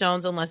scrying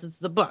stones unless it's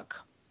the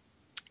book.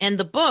 And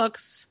the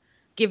books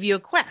give you a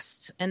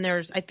quest. And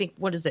there's, I think,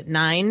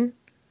 9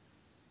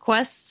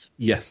 quests?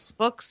 Yes.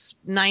 Books,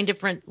 9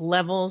 different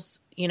levels,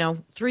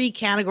 3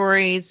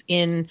 categories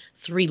in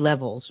 3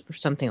 levels or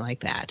something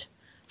like that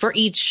for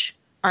each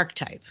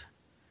archetype.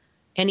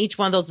 And each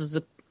one of those is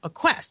a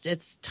quest.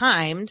 It's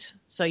timed,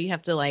 so you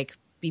have to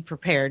be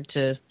prepared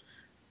to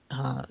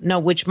know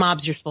which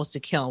mobs you're supposed to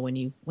kill when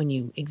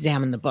you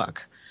examine the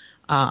book.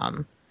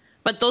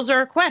 But those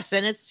are quests,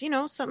 and it's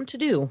something to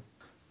do.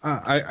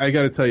 I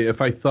got to tell you,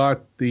 if I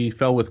thought the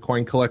Fell with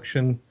Coin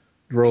collection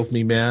drove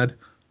me mad,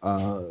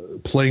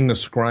 playing the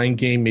scrying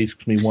game makes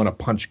me want to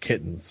punch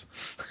kittens.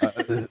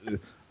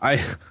 I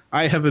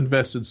have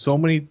invested so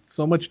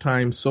much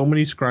time, so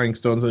many scrying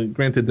stones.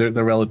 Granted,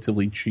 they're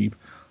relatively cheap,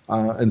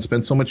 and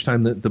spent so much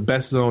time. The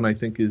best zone I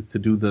think is to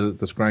do the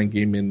scrying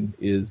game in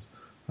is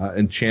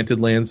Enchanted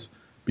Lands,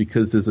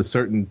 because there's a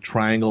certain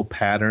triangle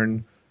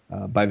pattern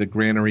by the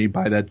granary,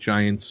 by that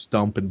giant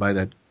stump, and by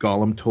that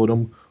golem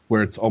totem,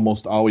 where it's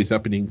almost always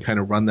up, and you can kind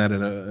of run that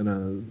in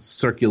a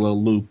circular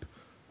loop.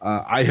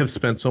 I have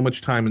spent so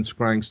much time in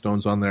scrying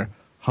stones on there,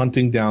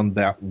 hunting down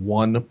that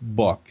one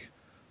book.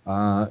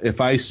 If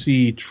I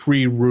see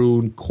tree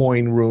rune,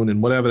 coin rune,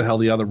 and whatever the hell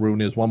the other rune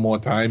is one more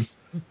time,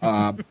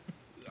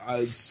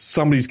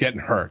 somebody's getting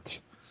hurt.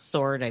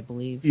 Sword, I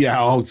believe.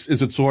 Yeah,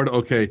 is it sword?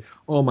 Okay.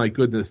 Oh my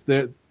goodness,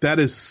 that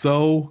is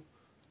so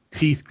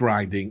teeth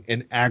grinding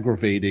and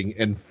aggravating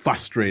and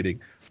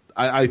frustrating.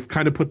 I've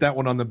kind of put that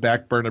one on the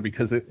back burner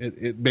because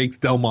it makes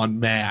Delmon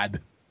mad.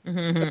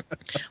 Mm-hmm.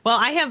 Well,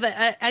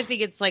 I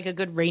think it's like a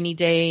good rainy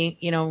day,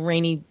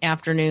 rainy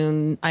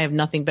afternoon. I have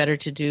nothing better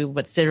to do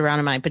but sit around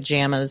in my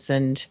pajamas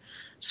and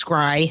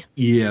scry.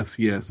 Yes.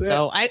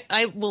 So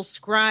I will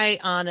scry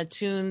on a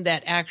tune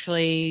that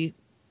actually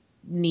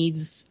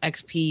needs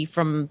XP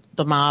from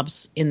the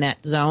mobs in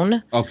that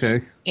zone.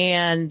 Okay.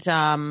 And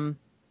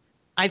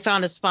I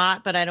found a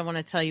spot, but I don't want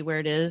to tell you where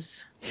it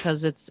is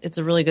because it's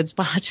a really good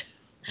spot.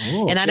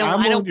 Oh, and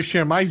I'm willing to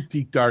share my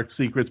deep dark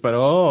secrets, but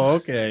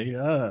okay.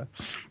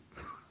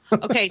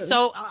 Okay,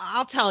 so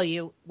I'll tell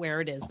you where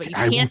it is, but you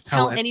can't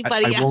tell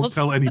anybody else. I won't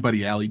tell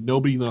anybody, Allie.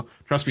 Nobody know.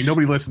 Trust me,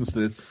 nobody listens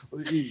to this.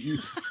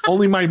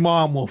 Only my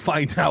mom will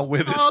find out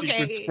where the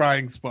secret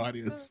scrying spot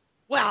is.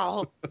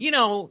 Well,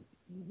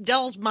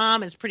 Dell's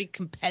mom is pretty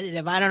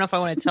competitive. I don't know if I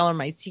want to tell her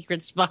my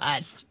secret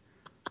spot.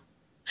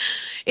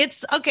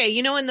 It's okay.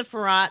 In the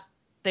Farrat,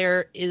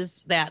 there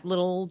is that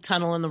little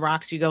tunnel in the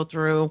rocks you go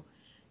through.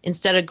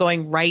 Instead of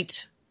going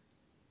right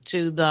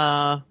to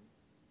the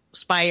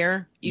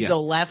spire, you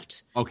go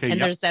left. Okay.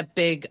 And there's that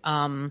big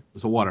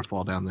there's a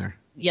waterfall down there.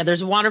 Yeah,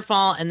 there's a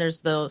waterfall, and there's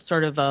the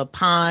sort of a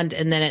pond,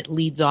 and then it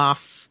leads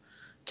off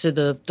to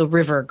the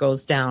river,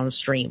 goes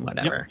downstream,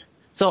 whatever. Yep.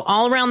 So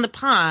all around the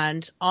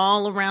pond,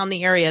 all around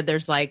the area,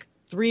 there's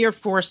 3 or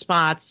 4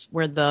 spots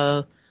where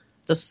the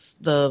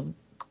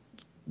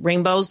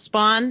rainbows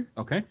spawn.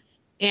 Okay.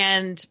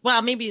 And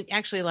maybe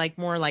actually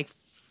more like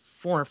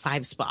 4 or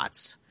 5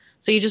 spots.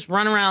 So you just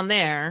run around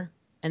there,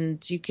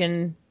 and you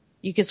can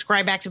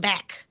scry back to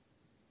back,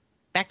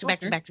 back to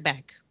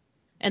back,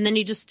 and then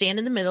you just stand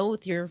in the middle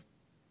with your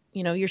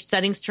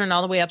settings turned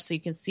all the way up so you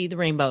can see the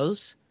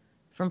rainbows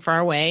from far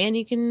away, and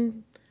you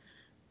can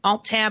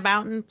alt tab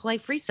out and play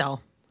free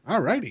cell. All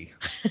righty.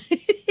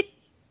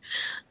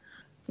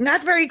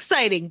 Not very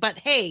exciting, but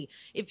hey,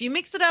 if you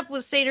mix it up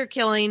with satyr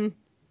killing,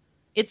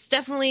 it's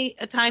definitely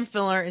a time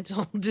filler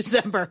until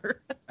December.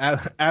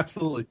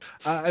 Absolutely.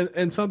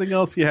 And something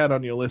else you had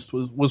on your list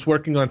was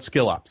working on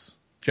skill ups,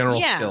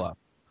 skill ups.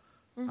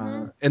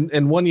 Mm-hmm.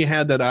 And one you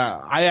had that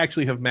I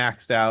actually have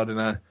maxed out, and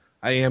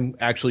I am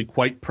actually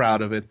quite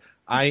proud of it.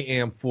 I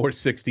am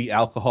 460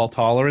 alcohol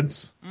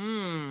tolerance.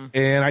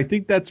 And I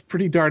think that's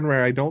pretty darn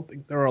rare. I don't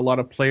think there are a lot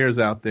of players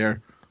out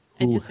there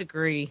who... I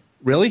disagree.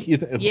 Really?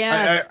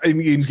 Yes. I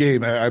mean, in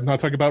game. I'm not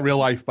talking about real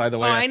life, by the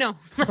way. Oh, I know.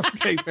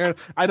 Okay, fair.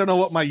 I don't know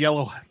what my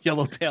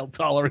yellowtail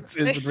tolerance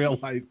is in real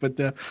life, but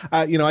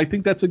I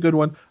think that's a good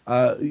one.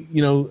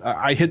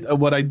 I hit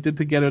what I did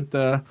to get it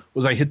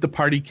was I hit the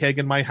party keg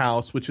in my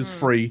house, which is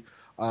free,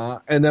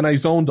 and then I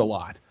zoned a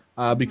lot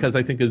because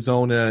I think a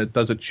zone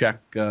does a check,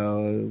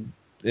 and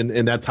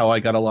that's how I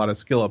got a lot of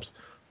skill ups.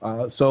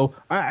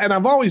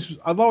 I've always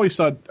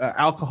thought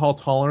alcohol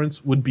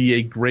tolerance would be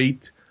a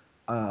great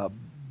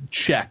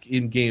check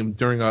in game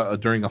during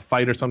a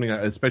fight or something,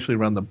 especially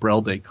around the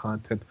Brel Day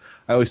content.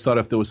 I always thought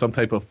if there was some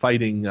type of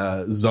fighting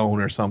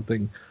zone or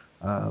something,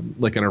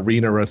 like an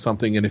arena or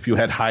something, and if you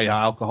had high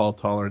alcohol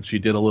tolerance, you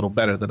did a little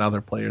better than other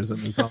players in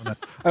the zone.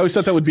 I always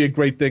thought that would be a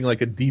great thing,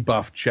 like a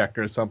debuff check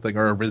or something,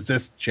 or a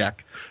resist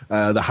check.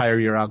 The higher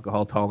your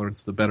alcohol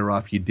tolerance, the better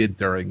off you did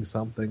during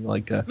something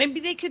like. Maybe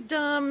they could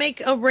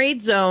make a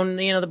raid zone.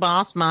 The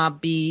boss mob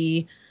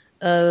be,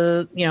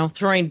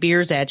 throwing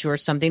beers at you or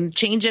something.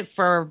 Change it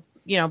for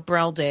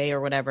Braille Day or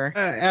whatever.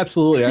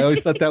 Absolutely, I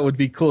always thought that would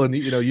be cool, and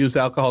use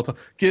alcohol to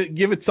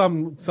give it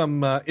some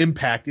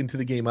impact into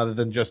the game other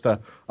than just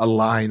a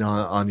line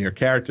on your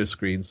character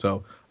screen.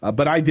 So,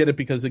 but I did it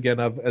because, again,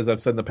 as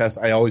I've said in the past,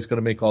 I always going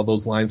to make all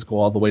those lines go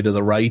all the way to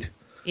the right.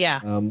 Yeah.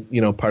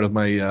 Part of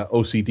my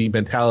OCD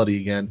mentality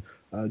again.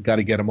 Got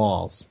to get them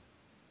all.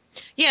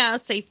 Yeah,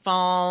 safe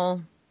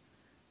fall,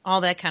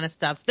 all that kind of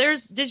stuff.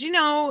 Did you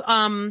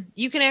know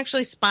you can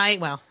actually stalk,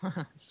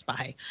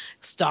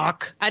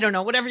 I don't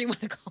know, whatever you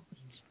want to call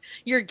it,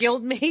 your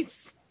guild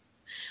mates?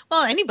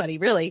 Well, anybody,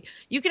 really.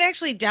 You can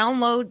actually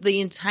download the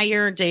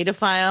entire data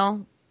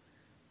file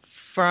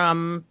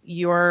from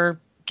your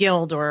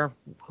guild or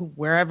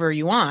wherever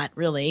you want,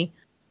 really.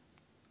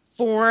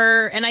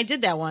 And I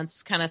did that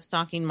once, kind of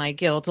stalking my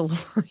guild a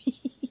little.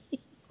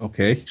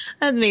 Okay.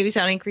 That may be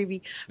sounding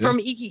creepy. Yeah. From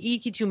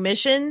EQ2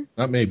 mission.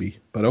 Not maybe,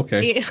 but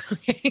okay.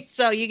 Okay.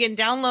 So you can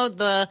download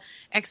the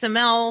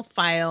XML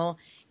file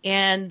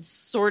and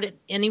sort it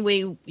any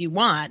way you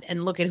want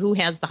and look at who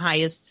has the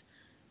highest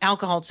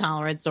alcohol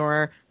tolerance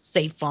or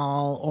safe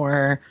fall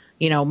or,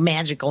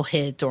 magical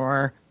hit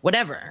or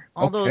whatever.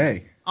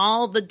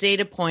 All the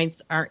data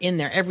points are in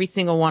there, every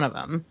single one of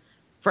them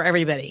for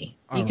everybody.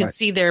 You can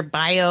see their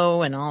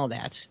bio and all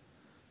that.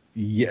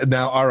 Yeah.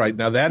 Now, all right.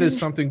 Now that is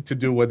something to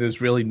do when there's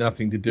really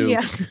nothing to do.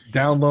 Yes.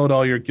 Download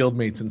all your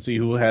guildmates and see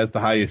who has the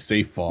highest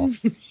safe fall.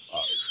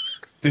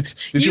 Did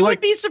you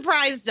would be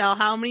surprised, Del,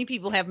 how many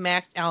people have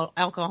maxed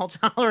alcohol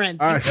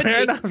tolerance. All right,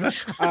 fair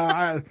enough.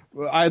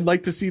 I'd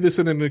like to see this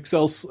in an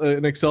Excel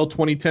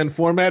 2010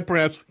 format,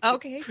 perhaps.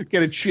 Okay.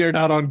 Get it shared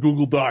out on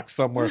Google Docs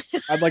somewhere.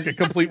 I'd like a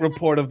complete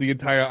report of the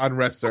entire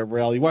unrest server.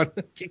 Al, you want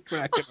to keep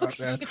cracking on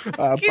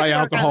that? By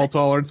alcohol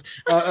tolerance,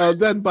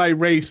 then by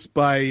race,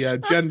 by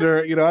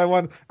gender. I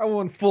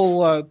want full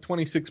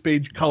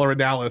 26-page color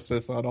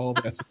analysis on all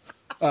this,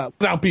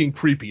 without being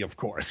creepy, of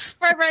course.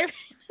 Right.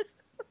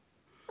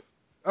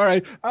 All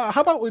right.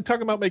 How about we talk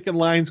about making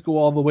lines go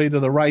all the way to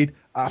the right?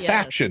 Yes.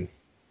 Faction.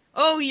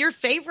 Oh, your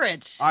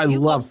favorite. I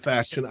love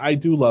faction. I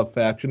do love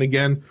faction.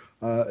 Again,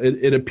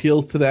 it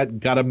appeals to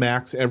that gotta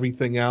max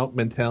everything out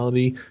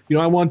mentality.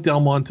 I want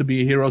Delmon to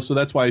be a hero, so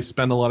that's why I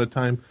spend a lot of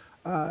time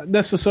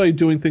necessarily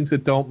doing things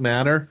that don't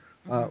matter,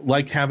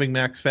 like having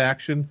max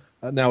faction.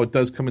 Now, it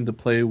does come into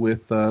play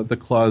with the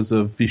clause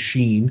of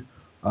Vishin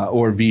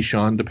or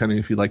Vishan, depending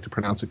if you like to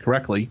pronounce it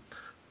correctly.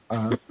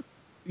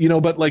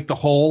 But like the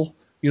whole...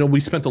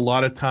 we spent a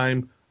lot of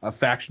time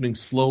factioning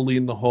slowly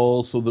in the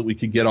hole so that we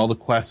could get all the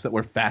quests that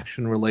were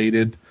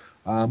faction-related.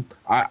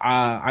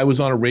 I was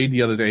on a raid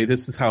the other day.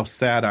 This is how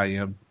sad I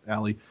am,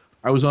 Allie.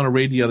 I was on a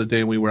raid the other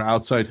day, and we were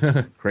outside,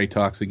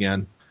 Kratos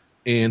again,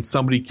 and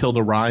somebody killed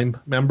a Rhyme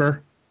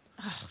member.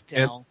 Oh,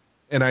 Del.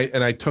 And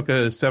I took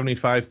a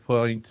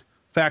 75-point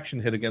faction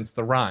hit against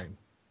the Rhyme.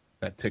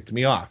 That ticked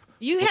me off.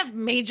 You have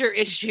major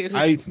issues.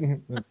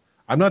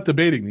 I'm not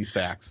debating these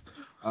facts.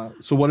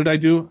 So what did I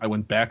do? I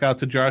went back out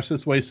to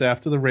Jarsis Waste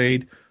after the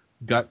raid,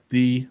 got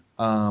the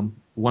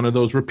one of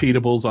those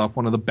repeatables off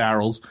one of the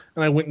barrels,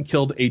 and I went and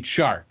killed 8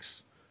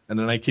 sharks. And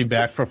then I came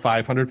back for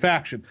 500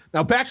 faction.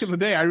 Now, back in the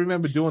day, I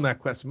remember doing that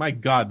quest. My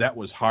God, that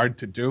was hard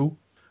to do.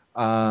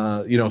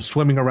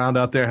 Swimming around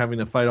out there, having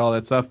to fight all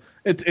that stuff.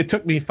 It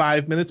took me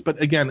 5 minutes,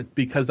 but again,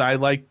 because I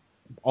like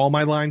all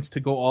my lines to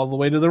go all the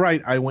way to the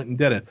right, I went and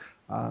did it.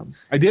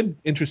 I did,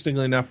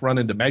 interestingly enough, run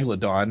into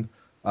Megalodon.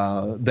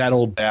 That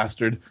old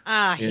bastard.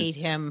 I hate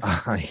him.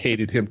 I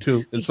hated him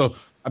too. And so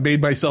I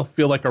made myself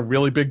feel like a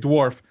really big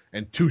dwarf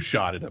and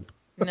 2-shotted him.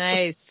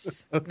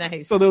 Nice.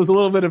 So there was a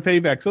little bit of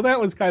payback. So that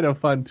was kind of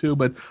fun too.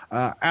 But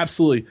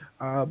absolutely,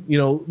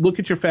 look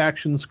at your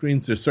faction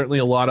screens. There's certainly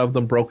a lot of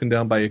them broken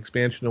down by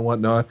expansion and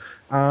whatnot,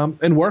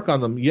 and work on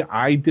them. Yeah,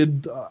 I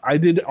did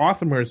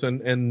Othamers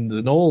and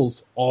the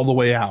Knolls all the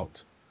way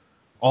out,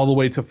 all the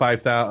way to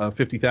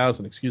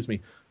 50,000. Excuse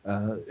me.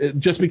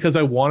 Just because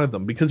I wanted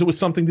them, because it was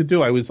something to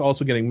do. I was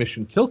also getting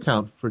mission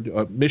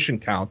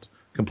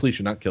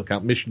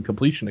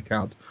completion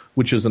account,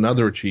 which is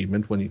another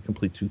achievement when you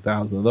complete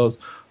 2,000 of those.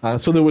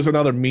 So there was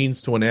another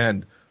means to an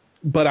end.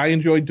 But I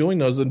enjoyed doing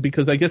those, and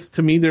because I guess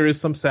to me there is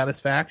some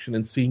satisfaction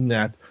in seeing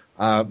that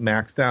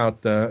maxed out.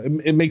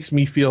 It makes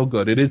me feel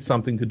good. It is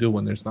something to do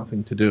when there's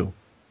nothing to do.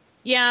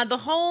 Yeah, the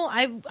whole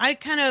I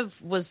kind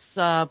of was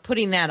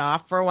putting that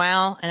off for a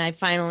while, and I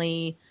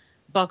finally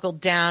buckled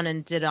down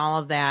and did all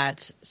of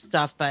that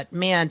stuff. But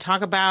man,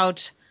 talk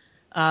about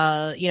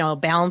a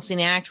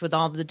balancing act with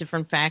all the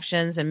different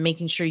factions and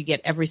making sure you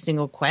get every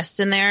single quest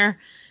in there.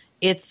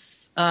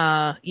 It's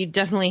you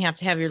definitely have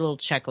to have your little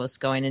checklist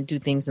going and do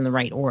things in the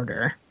right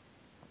order.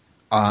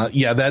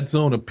 That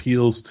zone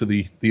appeals to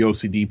the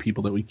OCD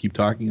people that we keep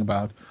talking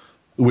about,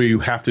 where you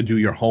have to do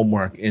your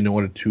homework in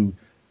order to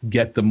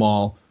get them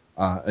all.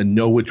 and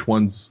know which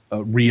ones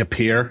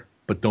reappear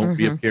but don't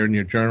reappear in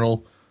your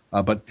journal,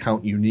 but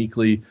count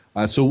uniquely.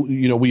 So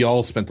we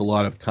all spent a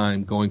lot of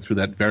time going through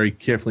that very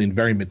carefully and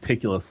very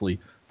meticulously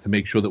to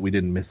make sure that we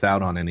didn't miss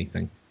out on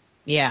anything.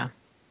 Yeah.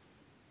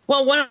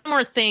 Well, one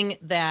more thing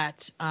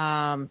that,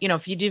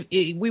 if you do,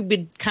 we've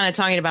been kind of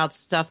talking about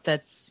stuff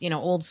that's,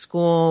 old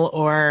school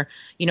or,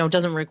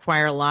 doesn't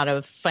require a lot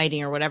of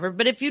fighting or whatever.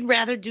 But if you'd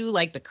rather do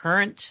like the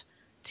current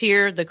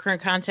tier, the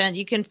current content,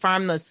 you can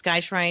farm the Sky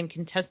Shrine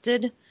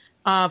contested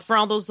for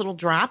all those little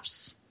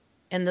drops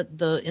and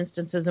the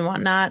instances and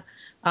whatnot.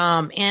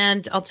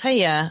 And I'll tell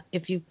you,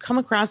 if you come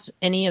across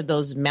any of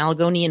those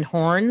Malagonian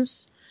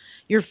horns,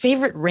 your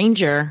favorite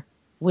ranger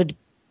would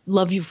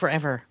love you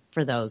forever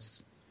for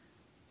those.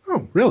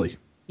 Oh, really?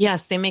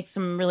 Yes, they make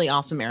some really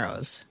awesome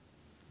arrows.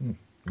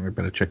 I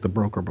better check the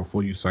broker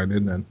before you sign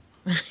in then.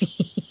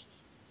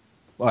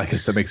 Well, I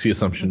guess that makes the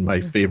assumption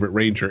my favorite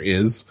ranger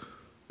is...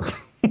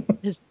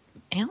 Is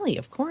Allie,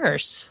 of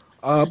course.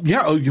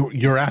 Yeah,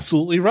 you're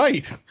absolutely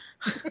right.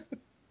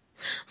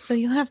 So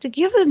you'll have to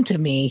give them to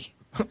me.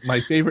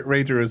 My favorite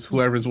ranger is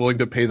whoever's willing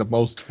to pay the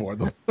most for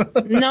them.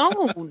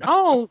 No.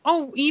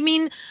 Oh, you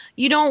mean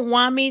you don't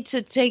want me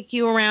to take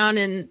you around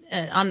and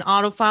on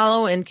auto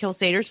follow and kill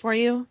satyrs for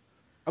you?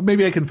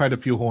 Maybe I can find a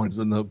few horns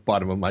in the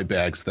bottom of my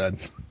bags then.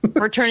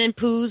 Or turn in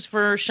poos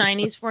for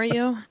shinies for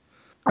you?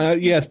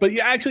 Yes, but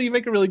yeah, actually you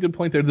make a really good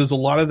point there. There's a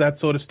lot of that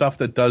sort of stuff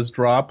that does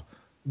drop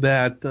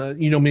that,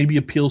 maybe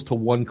appeals to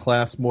one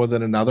class more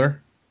than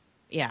another.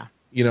 Yeah.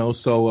 And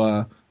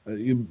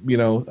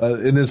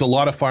there's a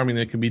lot of farming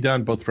that can be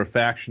done, both for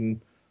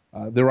faction.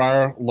 There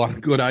are a lot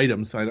of good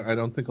items. I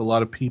don't think a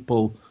lot of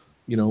people,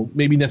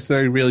 maybe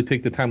necessarily really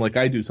take the time like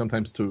I do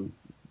sometimes to,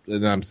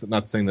 and I'm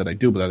not saying that I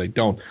do, but that I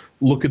don't,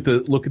 look at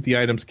the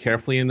items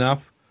carefully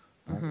enough.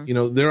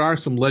 There are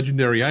some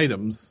legendary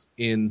items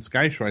in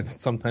Sky Shrine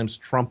that sometimes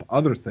trump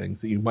other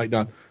things that you might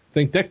not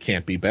think that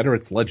can't be better.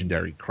 It's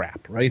legendary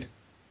crap, right?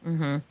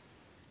 Mm-hmm.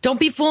 Don't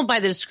be fooled by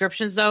the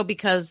descriptions, though,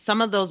 because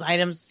some of those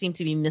items seem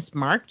to be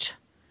mismarked.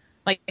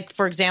 Like,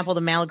 for example,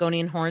 the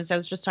Malagonian horns I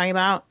was just talking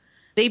about.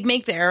 They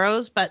make the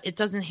arrows, but it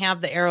doesn't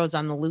have the arrows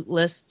on the loot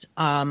list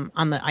on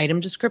the item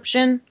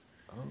description.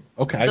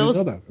 Oh, okay, I didn't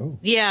know that. Oh.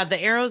 Yeah, the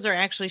arrows are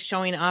actually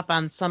showing up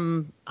on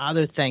some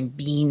other thing,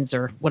 beans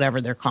or whatever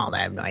they're called. I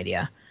have no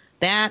idea.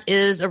 That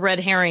is a red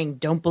herring.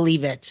 Don't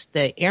believe it.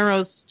 The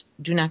arrows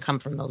do not come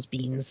from those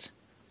beans.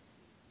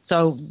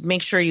 So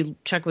make sure you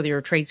check with your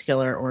trade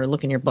skiller or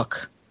look in your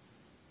book.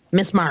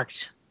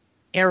 Mismarked.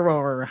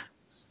 Error.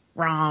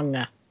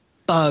 Wrong.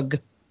 Bug.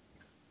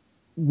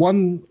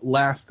 One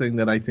last thing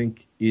that I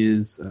think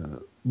is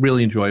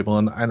really enjoyable,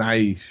 and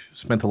I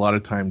spent a lot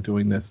of time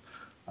doing this,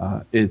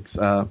 and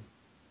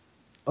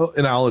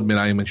I'll admit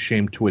I am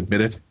ashamed to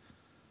admit it,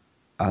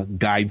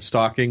 guide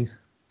stalking.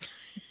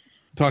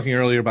 Talking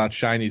earlier about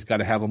shinies, got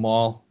to have them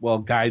all. Well,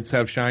 guides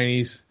have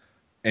shinies,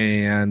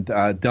 and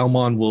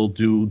Delmon will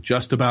do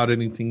just about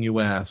anything you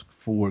ask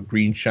for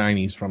green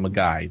shinies from a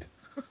guide.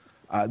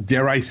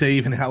 Dare I say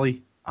even,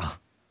 Hallie,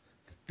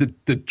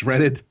 the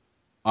dreaded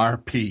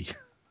RP.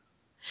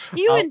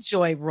 You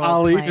enjoy role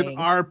I'll playing. even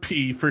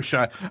RP for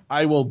shiny.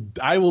 I will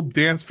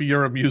dance for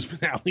your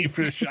amusement, Allie,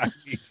 for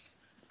shinies,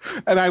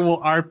 and I will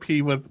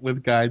RP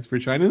with guides for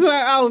shinies.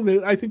 I'll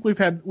admit, I think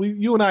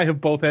you and I have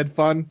both had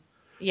fun.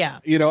 Yeah,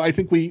 I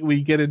think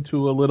we get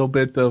into a little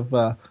bit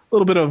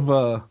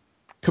of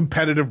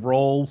competitive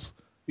roles.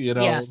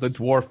 Yes. The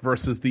dwarf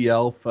versus the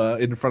elf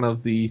in front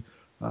of the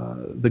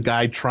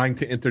guide, trying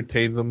to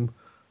entertain them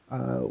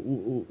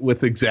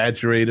with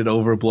exaggerated,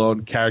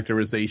 overblown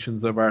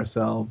characterizations of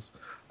ourselves.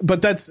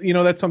 But that's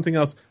something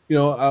else.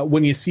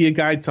 When you see a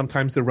guide,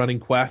 sometimes they're running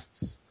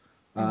quests.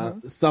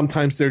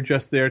 Sometimes they're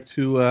just there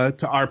to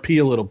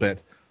RP a little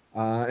bit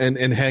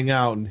and hang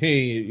out and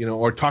hey,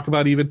 or talk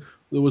about even.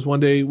 There was one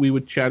day we were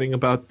chatting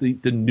about the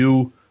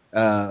new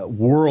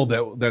world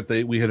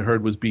that we had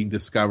heard was being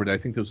discovered. I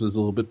think this was a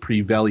little bit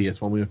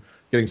pre-Velius when we were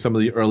getting some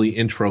of the early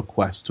intro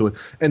quests to it,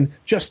 and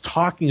just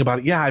talking about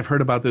it. Yeah, I've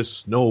heard about this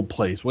snow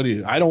place.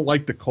 I don't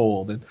like the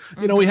cold,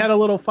 and we had a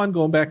little fun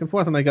going back and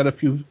forth, and I got a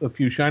few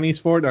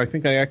shinies for it. I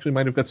think I actually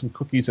might have got some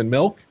cookies and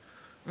milk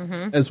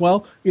as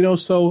well.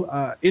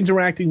 So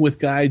interacting with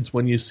guides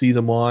when you see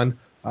them on.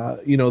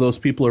 Those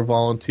people are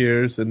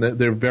volunteers, and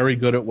they're very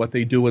good at what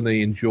they do, and they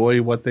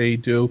enjoy what they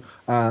do.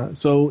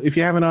 So if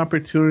you have an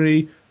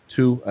opportunity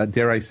to,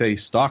 dare I say,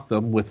 stalk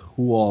them with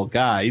who all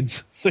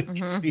guides, so you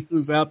can see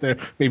who's out there.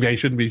 Maybe I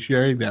shouldn't be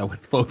sharing that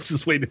with folks.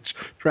 This way to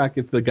track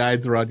if the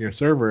guides are on your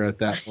server at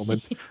that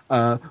moment.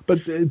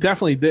 But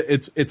definitely,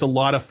 it's a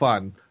lot of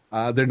fun.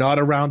 They're not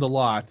around a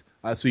lot.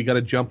 So you got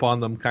to jump on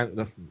them, kind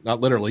of,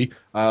 not literally,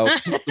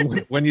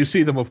 when you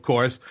see them, of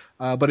course.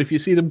 But if you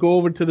see them go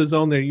over to the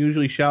zone, they're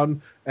usually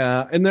shouting,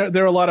 and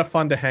they're a lot of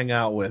fun to hang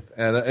out with,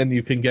 and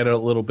you can get a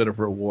little bit of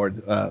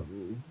reward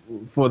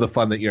for the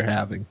fun that you're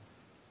having.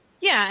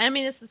 Yeah, I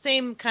mean, it's the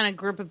same kind of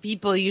group of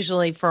people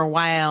usually for a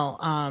while,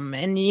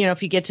 and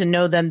if you get to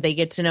know them, they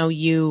get to know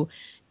you,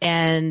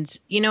 and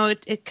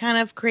it kind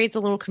of creates a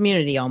little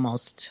community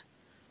almost.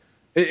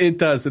 It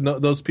does, and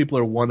those people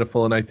are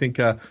wonderful, and I think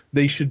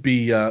they should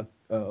be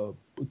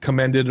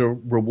commended or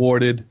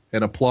rewarded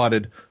and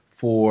applauded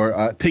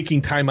for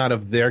taking time out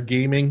of their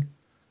gaming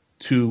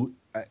to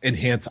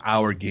enhance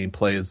our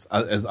gameplay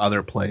as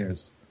other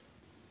players.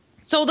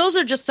 So those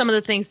are just some of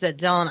the things that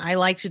Dell and I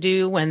like to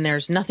do when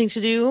there's nothing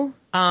to do.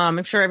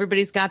 I'm sure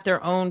everybody's got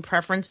their own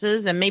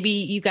preferences, and maybe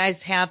you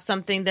guys have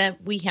something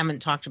that we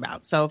haven't talked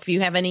about. So if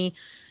you have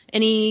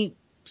any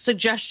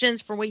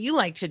suggestions for what you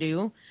like to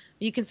do,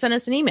 you can send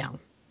us an email.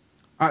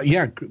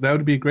 Yeah, that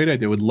would be a great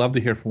idea. We'd love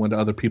to hear from what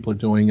other people are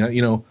doing.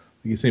 Like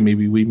you say,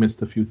 maybe we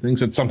missed a few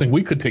things. It's something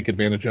we could take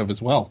advantage of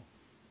as well.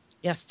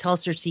 Yes, tell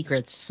us your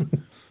secrets.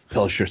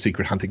 Tell us your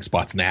secret hunting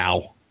spots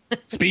now.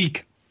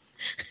 Speak.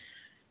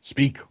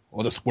 Speak,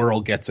 or the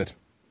squirrel gets it.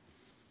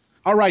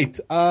 All right.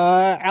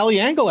 Allie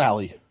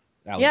Angle.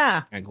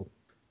 Yeah. Angle.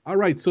 All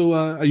right. So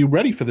are you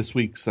ready for this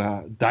week's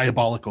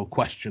diabolical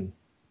question?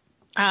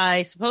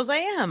 I suppose I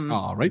am.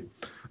 All right.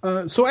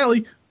 So,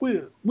 Allie,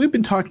 we've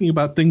been talking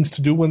about things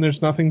to do when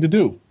there's nothing to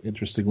do,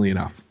 interestingly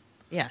enough.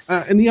 Yes.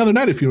 And the other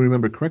night, if you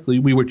remember correctly,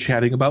 we were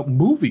chatting about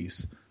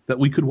movies that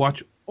we could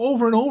watch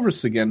over and over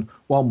again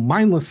while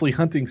mindlessly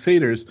hunting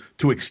satyrs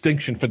to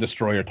extinction for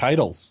destroyer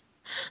titles.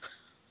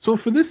 So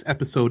for this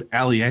episode,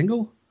 Allie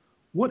Angle,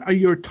 what are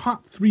your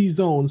top 3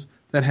 zones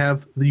that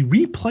have the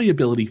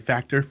replayability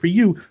factor for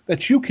you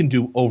that you can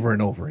do over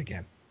and over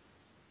again?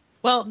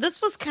 Well,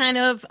 this was kind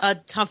of a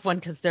tough one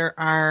because there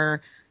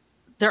are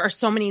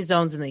so many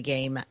zones in the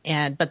game,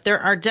 but there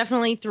are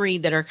definitely 3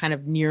 that are kind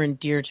of near and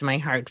dear to my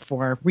heart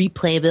for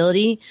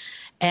replayability.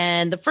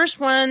 And the first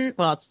one,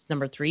 well, it's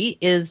number 3,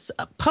 is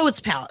Poet's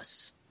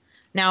Palace.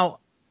 Now,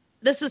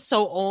 this is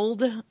so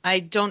old. I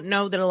don't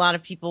know that a lot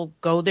of people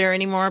go there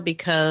anymore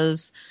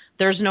because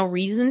there's no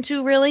reason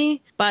to,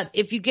 really. But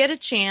if you get a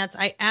chance,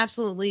 I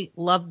absolutely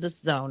love this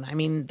zone. I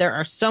mean, there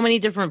are so many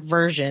different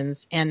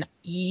versions, and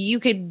you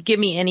could give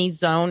me any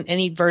zone,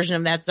 any version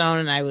of that zone,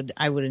 and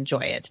I would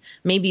enjoy it.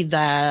 Maybe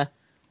the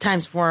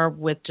 ×4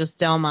 with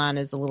just Delmon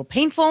is a little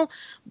painful,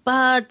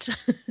 but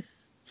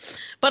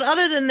but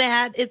other than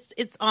that, it's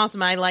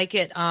awesome. I like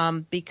it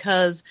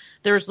because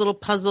there's little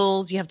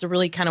puzzles. You have to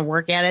really kind of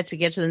work at it to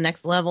get to the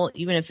next level,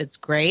 even if it's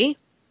gray.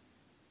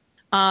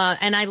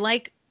 And I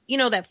like,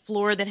 that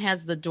floor that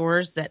has the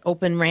doors that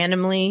open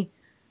randomly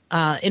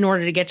in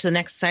order to get to the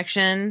next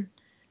section.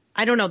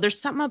 I don't know. There's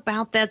something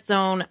about that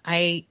zone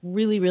I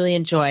really, really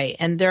enjoy.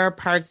 And there are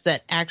parts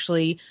that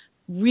actually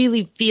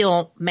really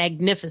feel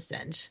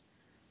magnificent.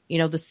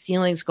 The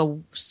ceilings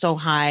go so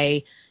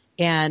high.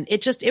 And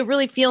it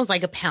really feels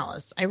like a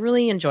palace. I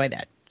really enjoy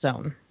that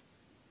zone.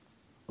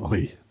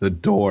 Oy, the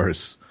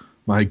doors.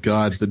 My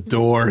God, the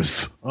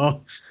doors.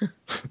 Oh,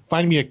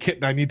 find me a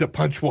kitten. I need to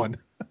punch one.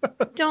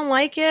 Don't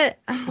like it?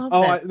 I love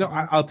that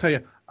zone. I'll tell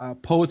you.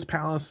 Poet's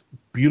Palace,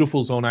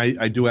 beautiful zone.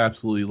 I do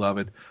absolutely love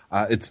it.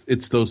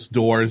 It's those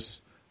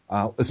doors,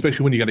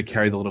 especially when you got to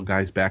carry the little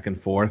guys back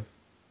and forth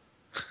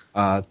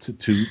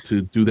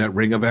to do that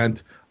ring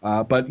event.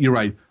 But you're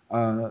right.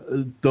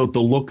 The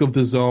look of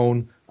the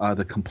zone,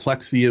 the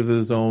complexity of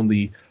the zone,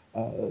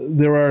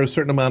 there are a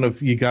certain amount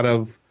of you got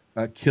to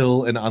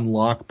kill and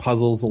unlock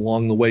puzzles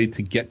along the way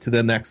to get to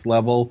the next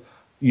level.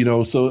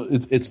 So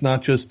it's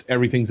not just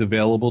everything's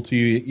available to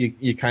you.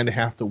 You kind of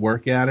have to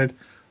work at it,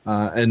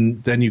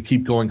 and then you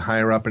keep going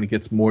higher up, and it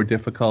gets more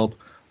difficult.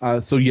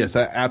 So yes,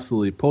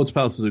 absolutely, Poet's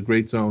Palace is a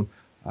great zone.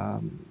 A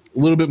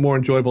little bit more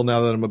enjoyable now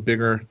that I'm a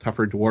bigger,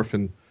 tougher dwarf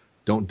and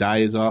don't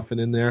die as often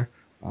in there.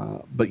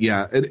 But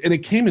yeah, and it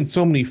came in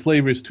so many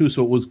flavors too.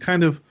 So it was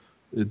kind of,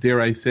 dare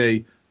I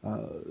say,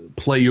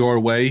 play your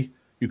way.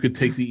 You could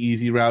take the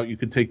easy route, you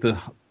could take the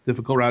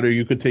difficult route, or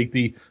you could take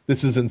the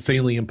this is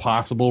insanely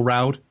impossible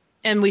route.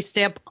 And we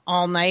stay up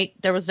all night.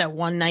 There was that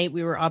one night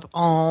we were up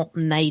all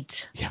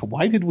night. Yeah,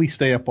 why did we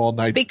stay up all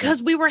night?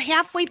 Because we were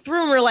halfway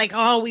through and we were like,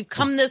 oh, we've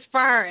come this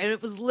far. And it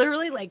was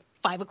literally like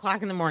 5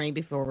 o'clock in the morning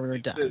before we were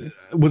done.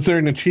 Was there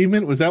an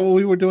achievement? Was that what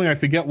we were doing? I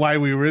forget why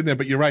we were in there,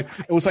 but you're right.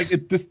 It was like,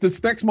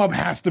 this next mob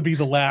has to be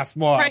the last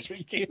mob. Right.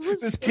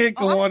 This can't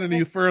go on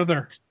any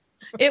further.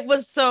 It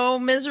was so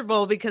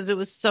miserable because it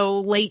was so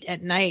late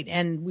at night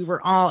and we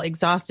were all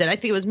exhausted. I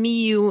think it was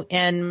me, you,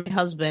 and my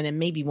husband, and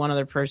maybe one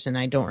other person.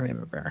 I don't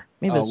remember.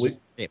 Maybe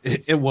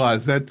it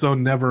was. That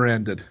zone never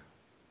ended.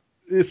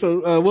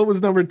 So what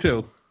was number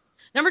 2?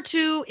 Number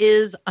 2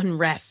 is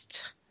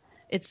Unrest.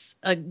 It's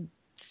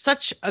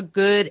such a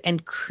good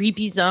and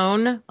creepy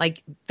zone.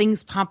 Like,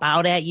 things pop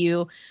out at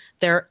you.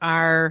 There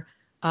are,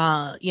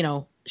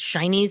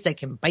 shinies that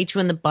can bite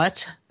you in the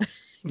butt if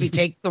you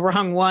take the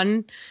wrong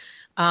one.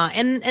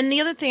 And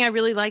the other thing I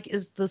really like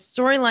is the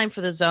storyline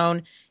for the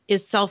zone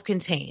is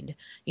self-contained.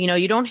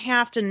 You don't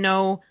have to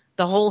know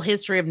the whole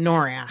history of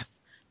Norath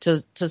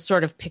to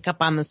sort of pick up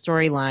on the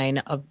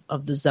storyline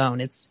of the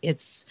zone.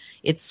 It's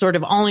sort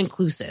of all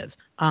inclusive.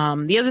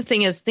 The other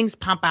thing is things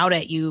pop out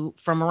at you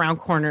from around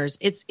corners.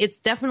 It's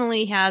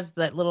definitely has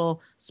that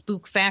little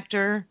spook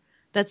factor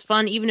that's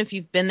fun, even if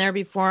you've been there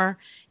before.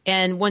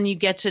 And when you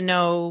get to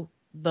know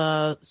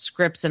the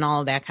scripts and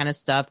all of that kind of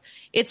stuff.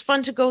 It's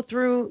fun to go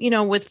through,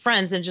 with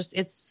friends, and just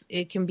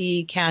it can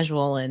be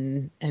casual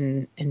and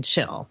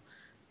chill.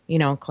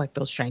 Collect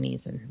those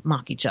shinies and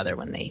mock each other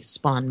when they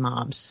spawn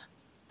mobs.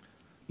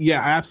 Yeah,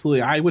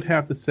 absolutely. I would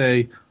have to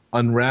say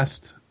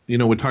Unrest.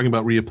 We're talking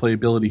about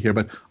replayability here,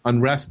 but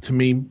Unrest to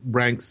me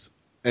ranks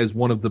as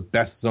one of the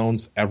best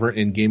zones ever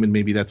in game, and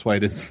maybe that's why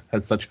it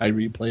has such high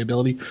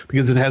replayability,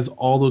 because it has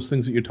all those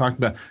things that you're talking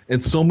about,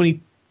 and so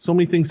many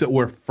things that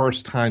were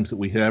first times that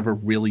we had ever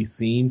really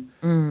seen.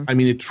 I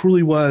mean, it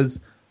truly was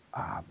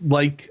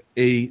like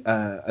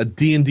a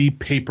D&D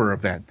paper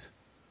event,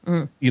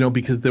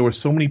 because there were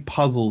so many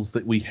puzzles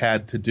that we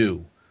had to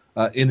do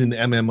in an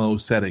MMO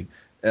setting.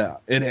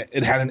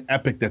 It had an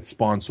epic that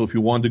spawned. So if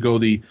you wanted to go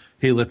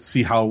hey, let's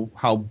see how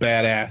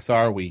badass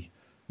are we,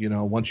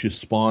 once you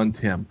spawned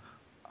him,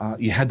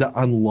 you had to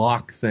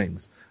unlock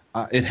things.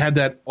 It had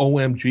that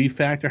OMG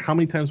factor. How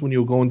many times when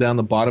you were going down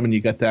the bottom and you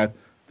got that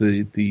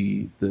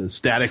the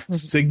static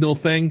signal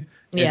thing,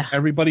 yeah, and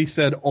everybody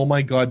said, "Oh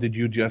my God, did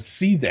you just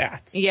see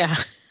that?" Yeah.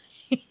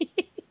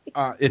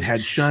 It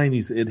had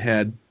shinies. It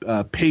had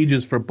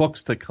pages for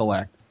books to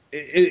collect.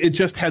 It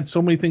just had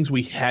so many things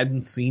we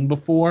hadn't seen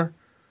before.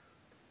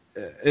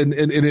 And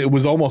it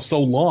was almost so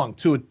long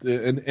too,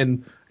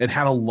 and it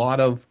had a lot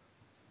of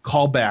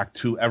callback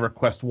to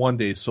EverQuest 1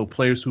 days. So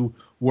players who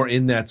were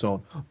in that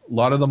zone, a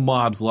lot of the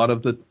mobs, a lot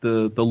of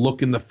the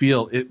look and the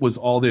feel, it was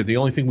all there. The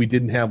only thing we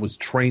didn't have was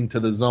Train to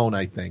the Zone,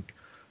 I think.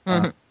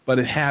 But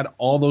it had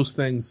all those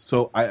things.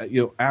 So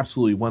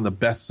absolutely one of the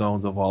best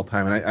zones of all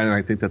time, and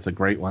I think that's a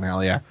great one,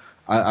 Allie.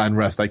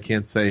 Unrest, I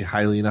can't say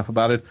highly enough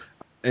about it.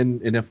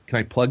 And can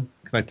I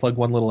plug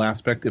one little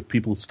aspect? If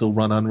people still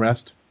run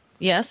Unrest.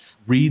 Yes.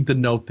 Read the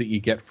note that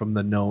you get from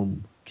the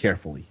gnome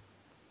carefully.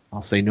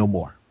 I'll say no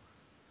more.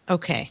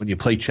 Okay. When you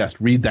play chess,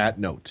 read that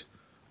note.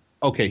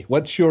 Okay,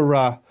 what's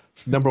your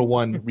number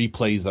one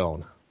replay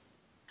zone?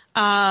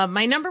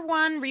 My number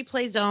one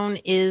replay zone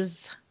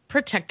is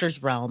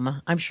Protector's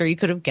Realm. I'm sure you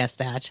could have guessed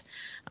that.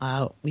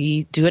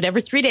 We do it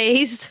every 3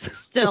 days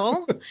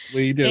still.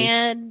 We do.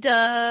 And,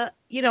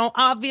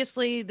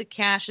 obviously the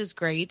cache is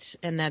great,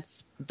 and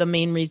that's the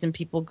main reason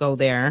people go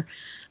there.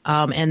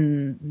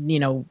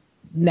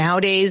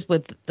 Nowadays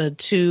with the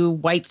 2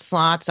 white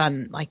slots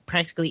on like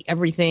practically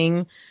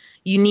everything,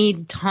 you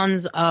need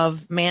tons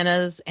of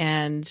manas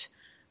and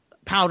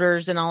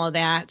powders and all of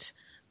that.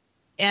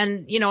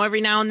 And,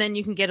 every now and then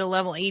you can get a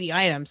level 80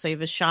 item. So you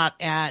have a shot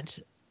at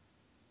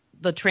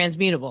the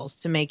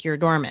transmutables to make your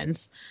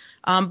Dormans.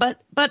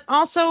 But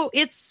also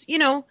it's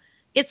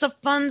a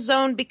fun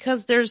zone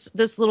because there's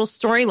this little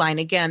storyline,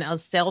 again, a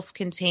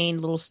self-contained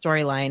little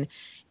storyline.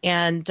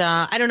 And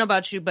I don't know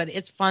about you, but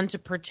it's fun to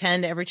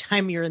pretend every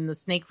time you're in the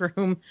snake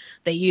room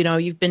that,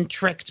 you've been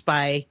tricked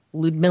by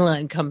Ludmilla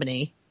and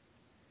company.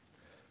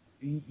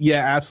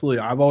 Yeah, absolutely.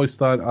 I've always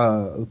thought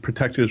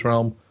Protector's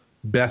Realm,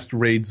 best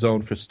raid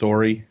zone for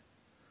story.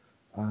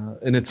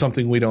 And it's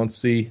something we don't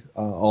see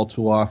all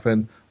too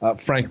often.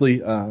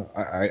 Frankly,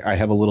 I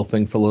have a little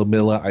thing for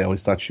Ludmilla. I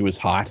always thought she was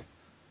hot.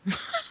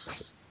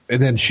 And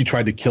then she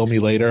tried to kill me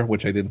later,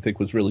 which I didn't think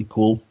was really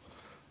cool.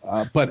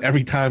 But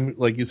every time,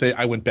 like you say,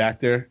 I went back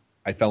there,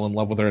 I fell in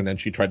love with her, and then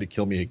she tried to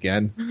kill me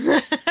again.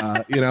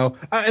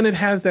 And it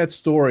has that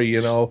story,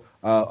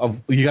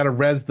 of you got to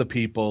res the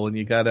people, and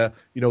you got to,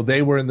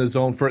 they were in the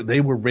zone they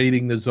were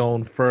raiding the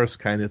zone first,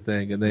 kind of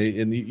thing,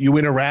 and you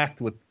interact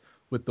with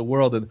the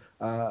world, and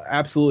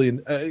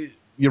absolutely,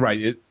 you're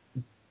right.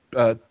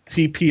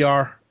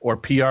 TPR or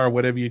PR,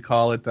 whatever you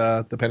call it,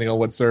 depending on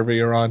what server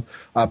you're on,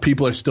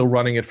 people are still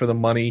running it for the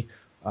money.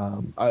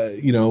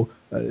 So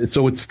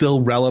it's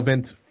still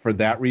relevant for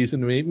that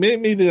reason.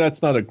 Maybe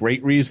that's not a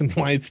great reason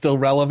why it's still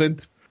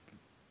relevant,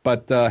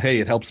 but hey,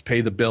 it helps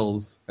pay the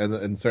bills,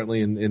 and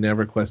certainly in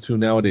EverQuest 2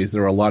 nowadays,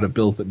 there are a lot of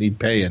bills that need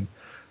paying.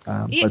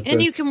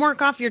 And you can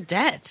work off your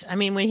debt. I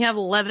mean, when you have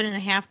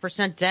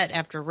 11.5% debt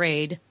after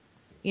raid,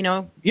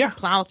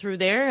 plow through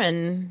there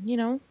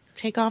and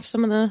take off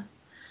some of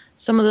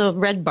the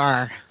red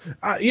bar.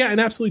 And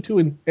absolutely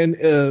too,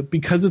 and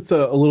because it's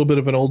a little bit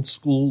of an old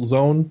school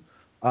zone.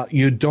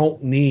 You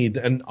don't need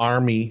an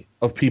army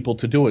of people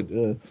to do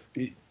it.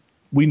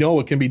 We know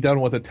it can be done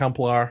with a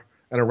Templar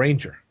and a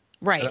Ranger.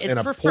 Right. And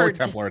a poor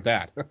Templar at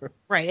that.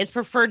 Right. It's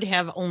preferred to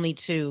have only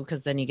 2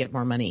 because then you get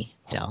more money,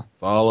 Del.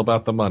 It's all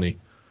about the money.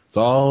 It's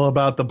all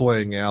about the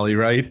bling, Allie,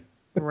 right?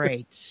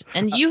 Right.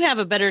 And you have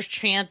a better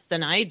chance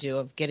than I do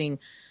of getting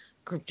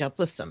grouped up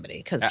with somebody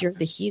because you're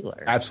the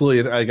healer.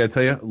 Absolutely. I got to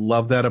tell you,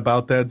 love that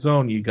about that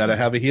zone. You got to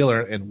have a healer.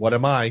 And what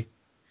am I?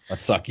 A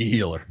sucky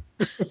healer.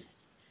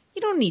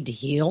 You don't need to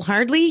heal,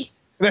 hardly.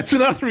 That's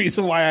another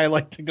reason why I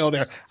like to go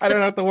there. I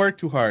don't have to work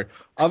too hard.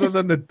 Other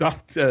than the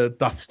death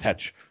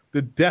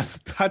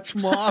touch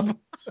mob,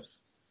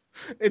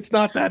 it's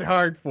not that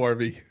hard for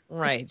me.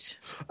 Right.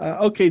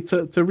 Okay,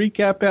 to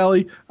recap,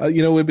 Allie,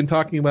 we've been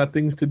talking about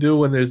things to do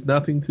when there's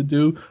nothing to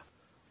do.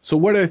 So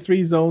what are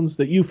 3 zones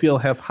that you feel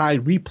have high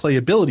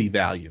replayability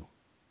value?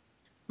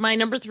 My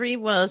number 3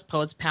 was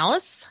Poet's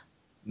Palace.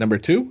 Number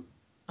 2?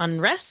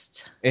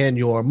 Unrest. And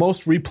your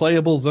most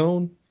replayable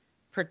zone?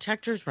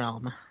 Protector's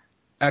Realm.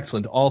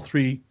 Excellent. All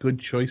three good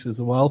choices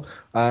as well.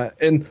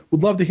 And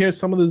would love to hear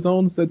some of the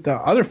zones that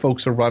other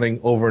folks are running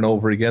over and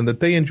over again that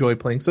they enjoy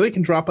playing. So they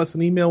can drop us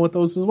an email with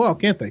those as well,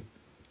 can't they?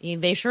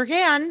 They sure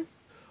can.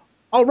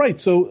 All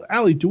right. So,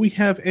 Allie, do we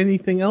have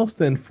anything else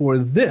then for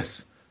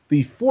this,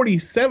 the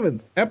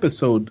 47th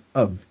episode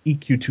of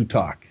EQ2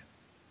 Talk?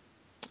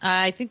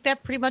 I think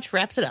that pretty much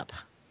wraps it up.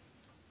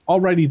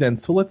 Alrighty then,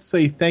 so let's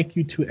say thank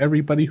you to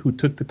everybody who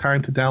took the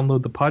time to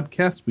download the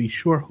podcast. We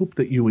sure hope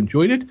that you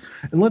enjoyed it.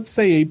 And let's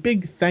say a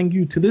big thank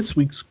you to this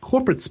week's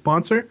corporate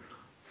sponsor,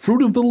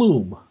 Fruit of the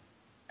Loom.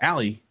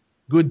 Allie,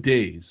 good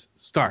days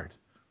start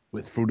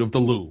with Fruit of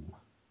the Loom.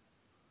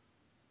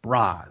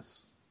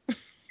 Bras.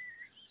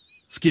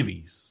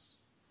 Skivvies.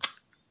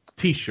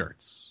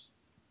 T-shirts.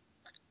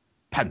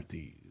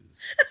 Panties.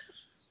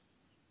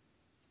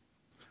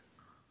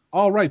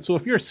 All right, so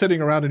if you're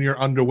sitting around in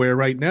your underwear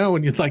right now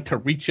and you'd like to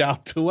reach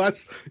out to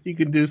us, you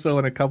can do so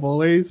in a couple of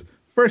ways.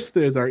 First,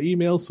 there's our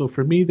email. So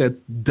for me,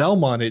 that's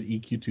Delmon at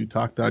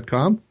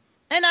EQ2Talk.com.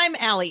 And I'm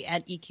Allie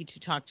at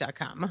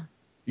EQ2Talk.com.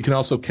 You can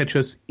also catch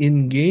us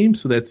in-game.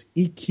 So that's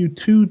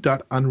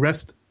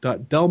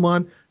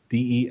EQ2.unrest.delmon,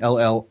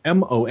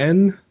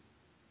 DELLMON.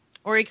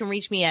 Or you can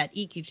reach me at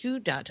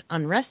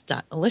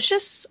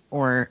EQ2.unrest.alicious,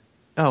 or,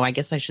 I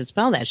guess I should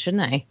spell that,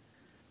 shouldn't I?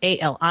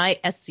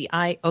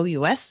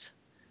 ALISCIOUS.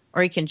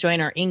 Or you can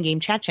join our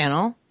in-game chat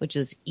channel, which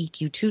is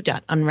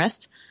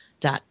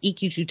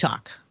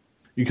eq2.unrest.eq2talk.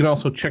 You can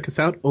also check us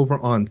out over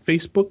on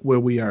Facebook, where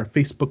we are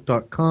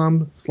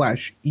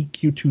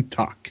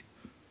facebook.com/EQ2talk.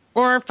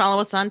 Or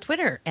follow us on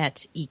Twitter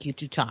at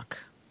EQ2talk.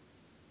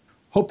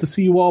 Hope to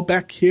see you all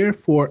back here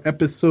for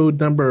episode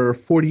number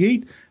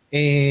 48.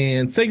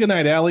 And say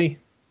goodnight, Allie.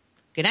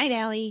 Good night,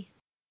 Allie.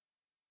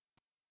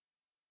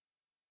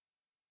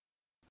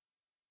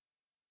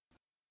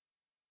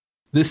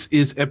 This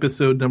is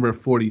episode number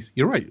 40.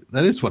 You're right.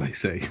 That is what I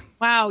say.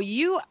 Wow, are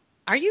you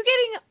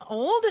getting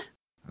old?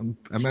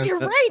 You're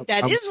right.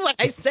 That is what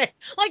I say.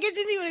 Like, it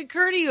didn't even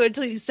occur to you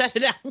until you said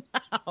it out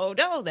loud.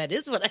 No, that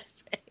is what I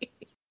say.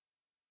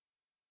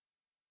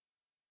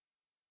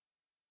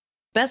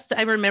 Best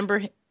I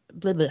remember.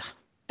 Blah, blah.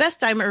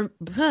 Best I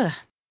remember.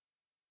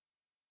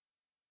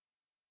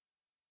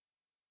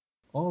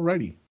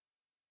 Alrighty.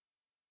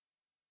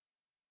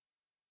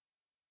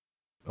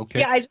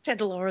 Okay. Yeah, I just had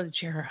to lower the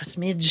chair a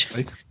smidge.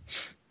 Right.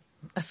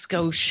 A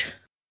skosh.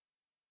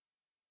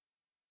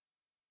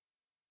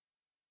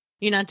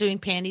 You're not doing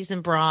panties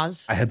and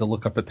bras? I had to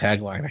look up a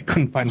tagline. I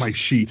couldn't find my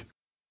sheet.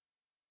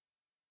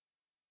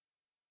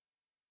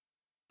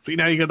 See,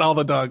 now you get all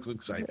the dogs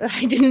excited.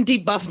 I didn't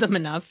debuff them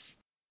enough.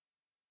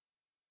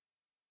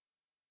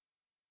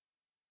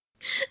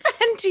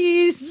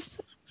 Panties.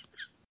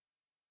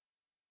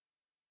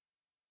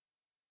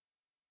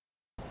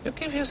 You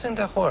keep using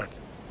that word.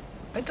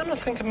 I don't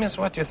think it means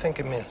what you think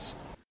it means.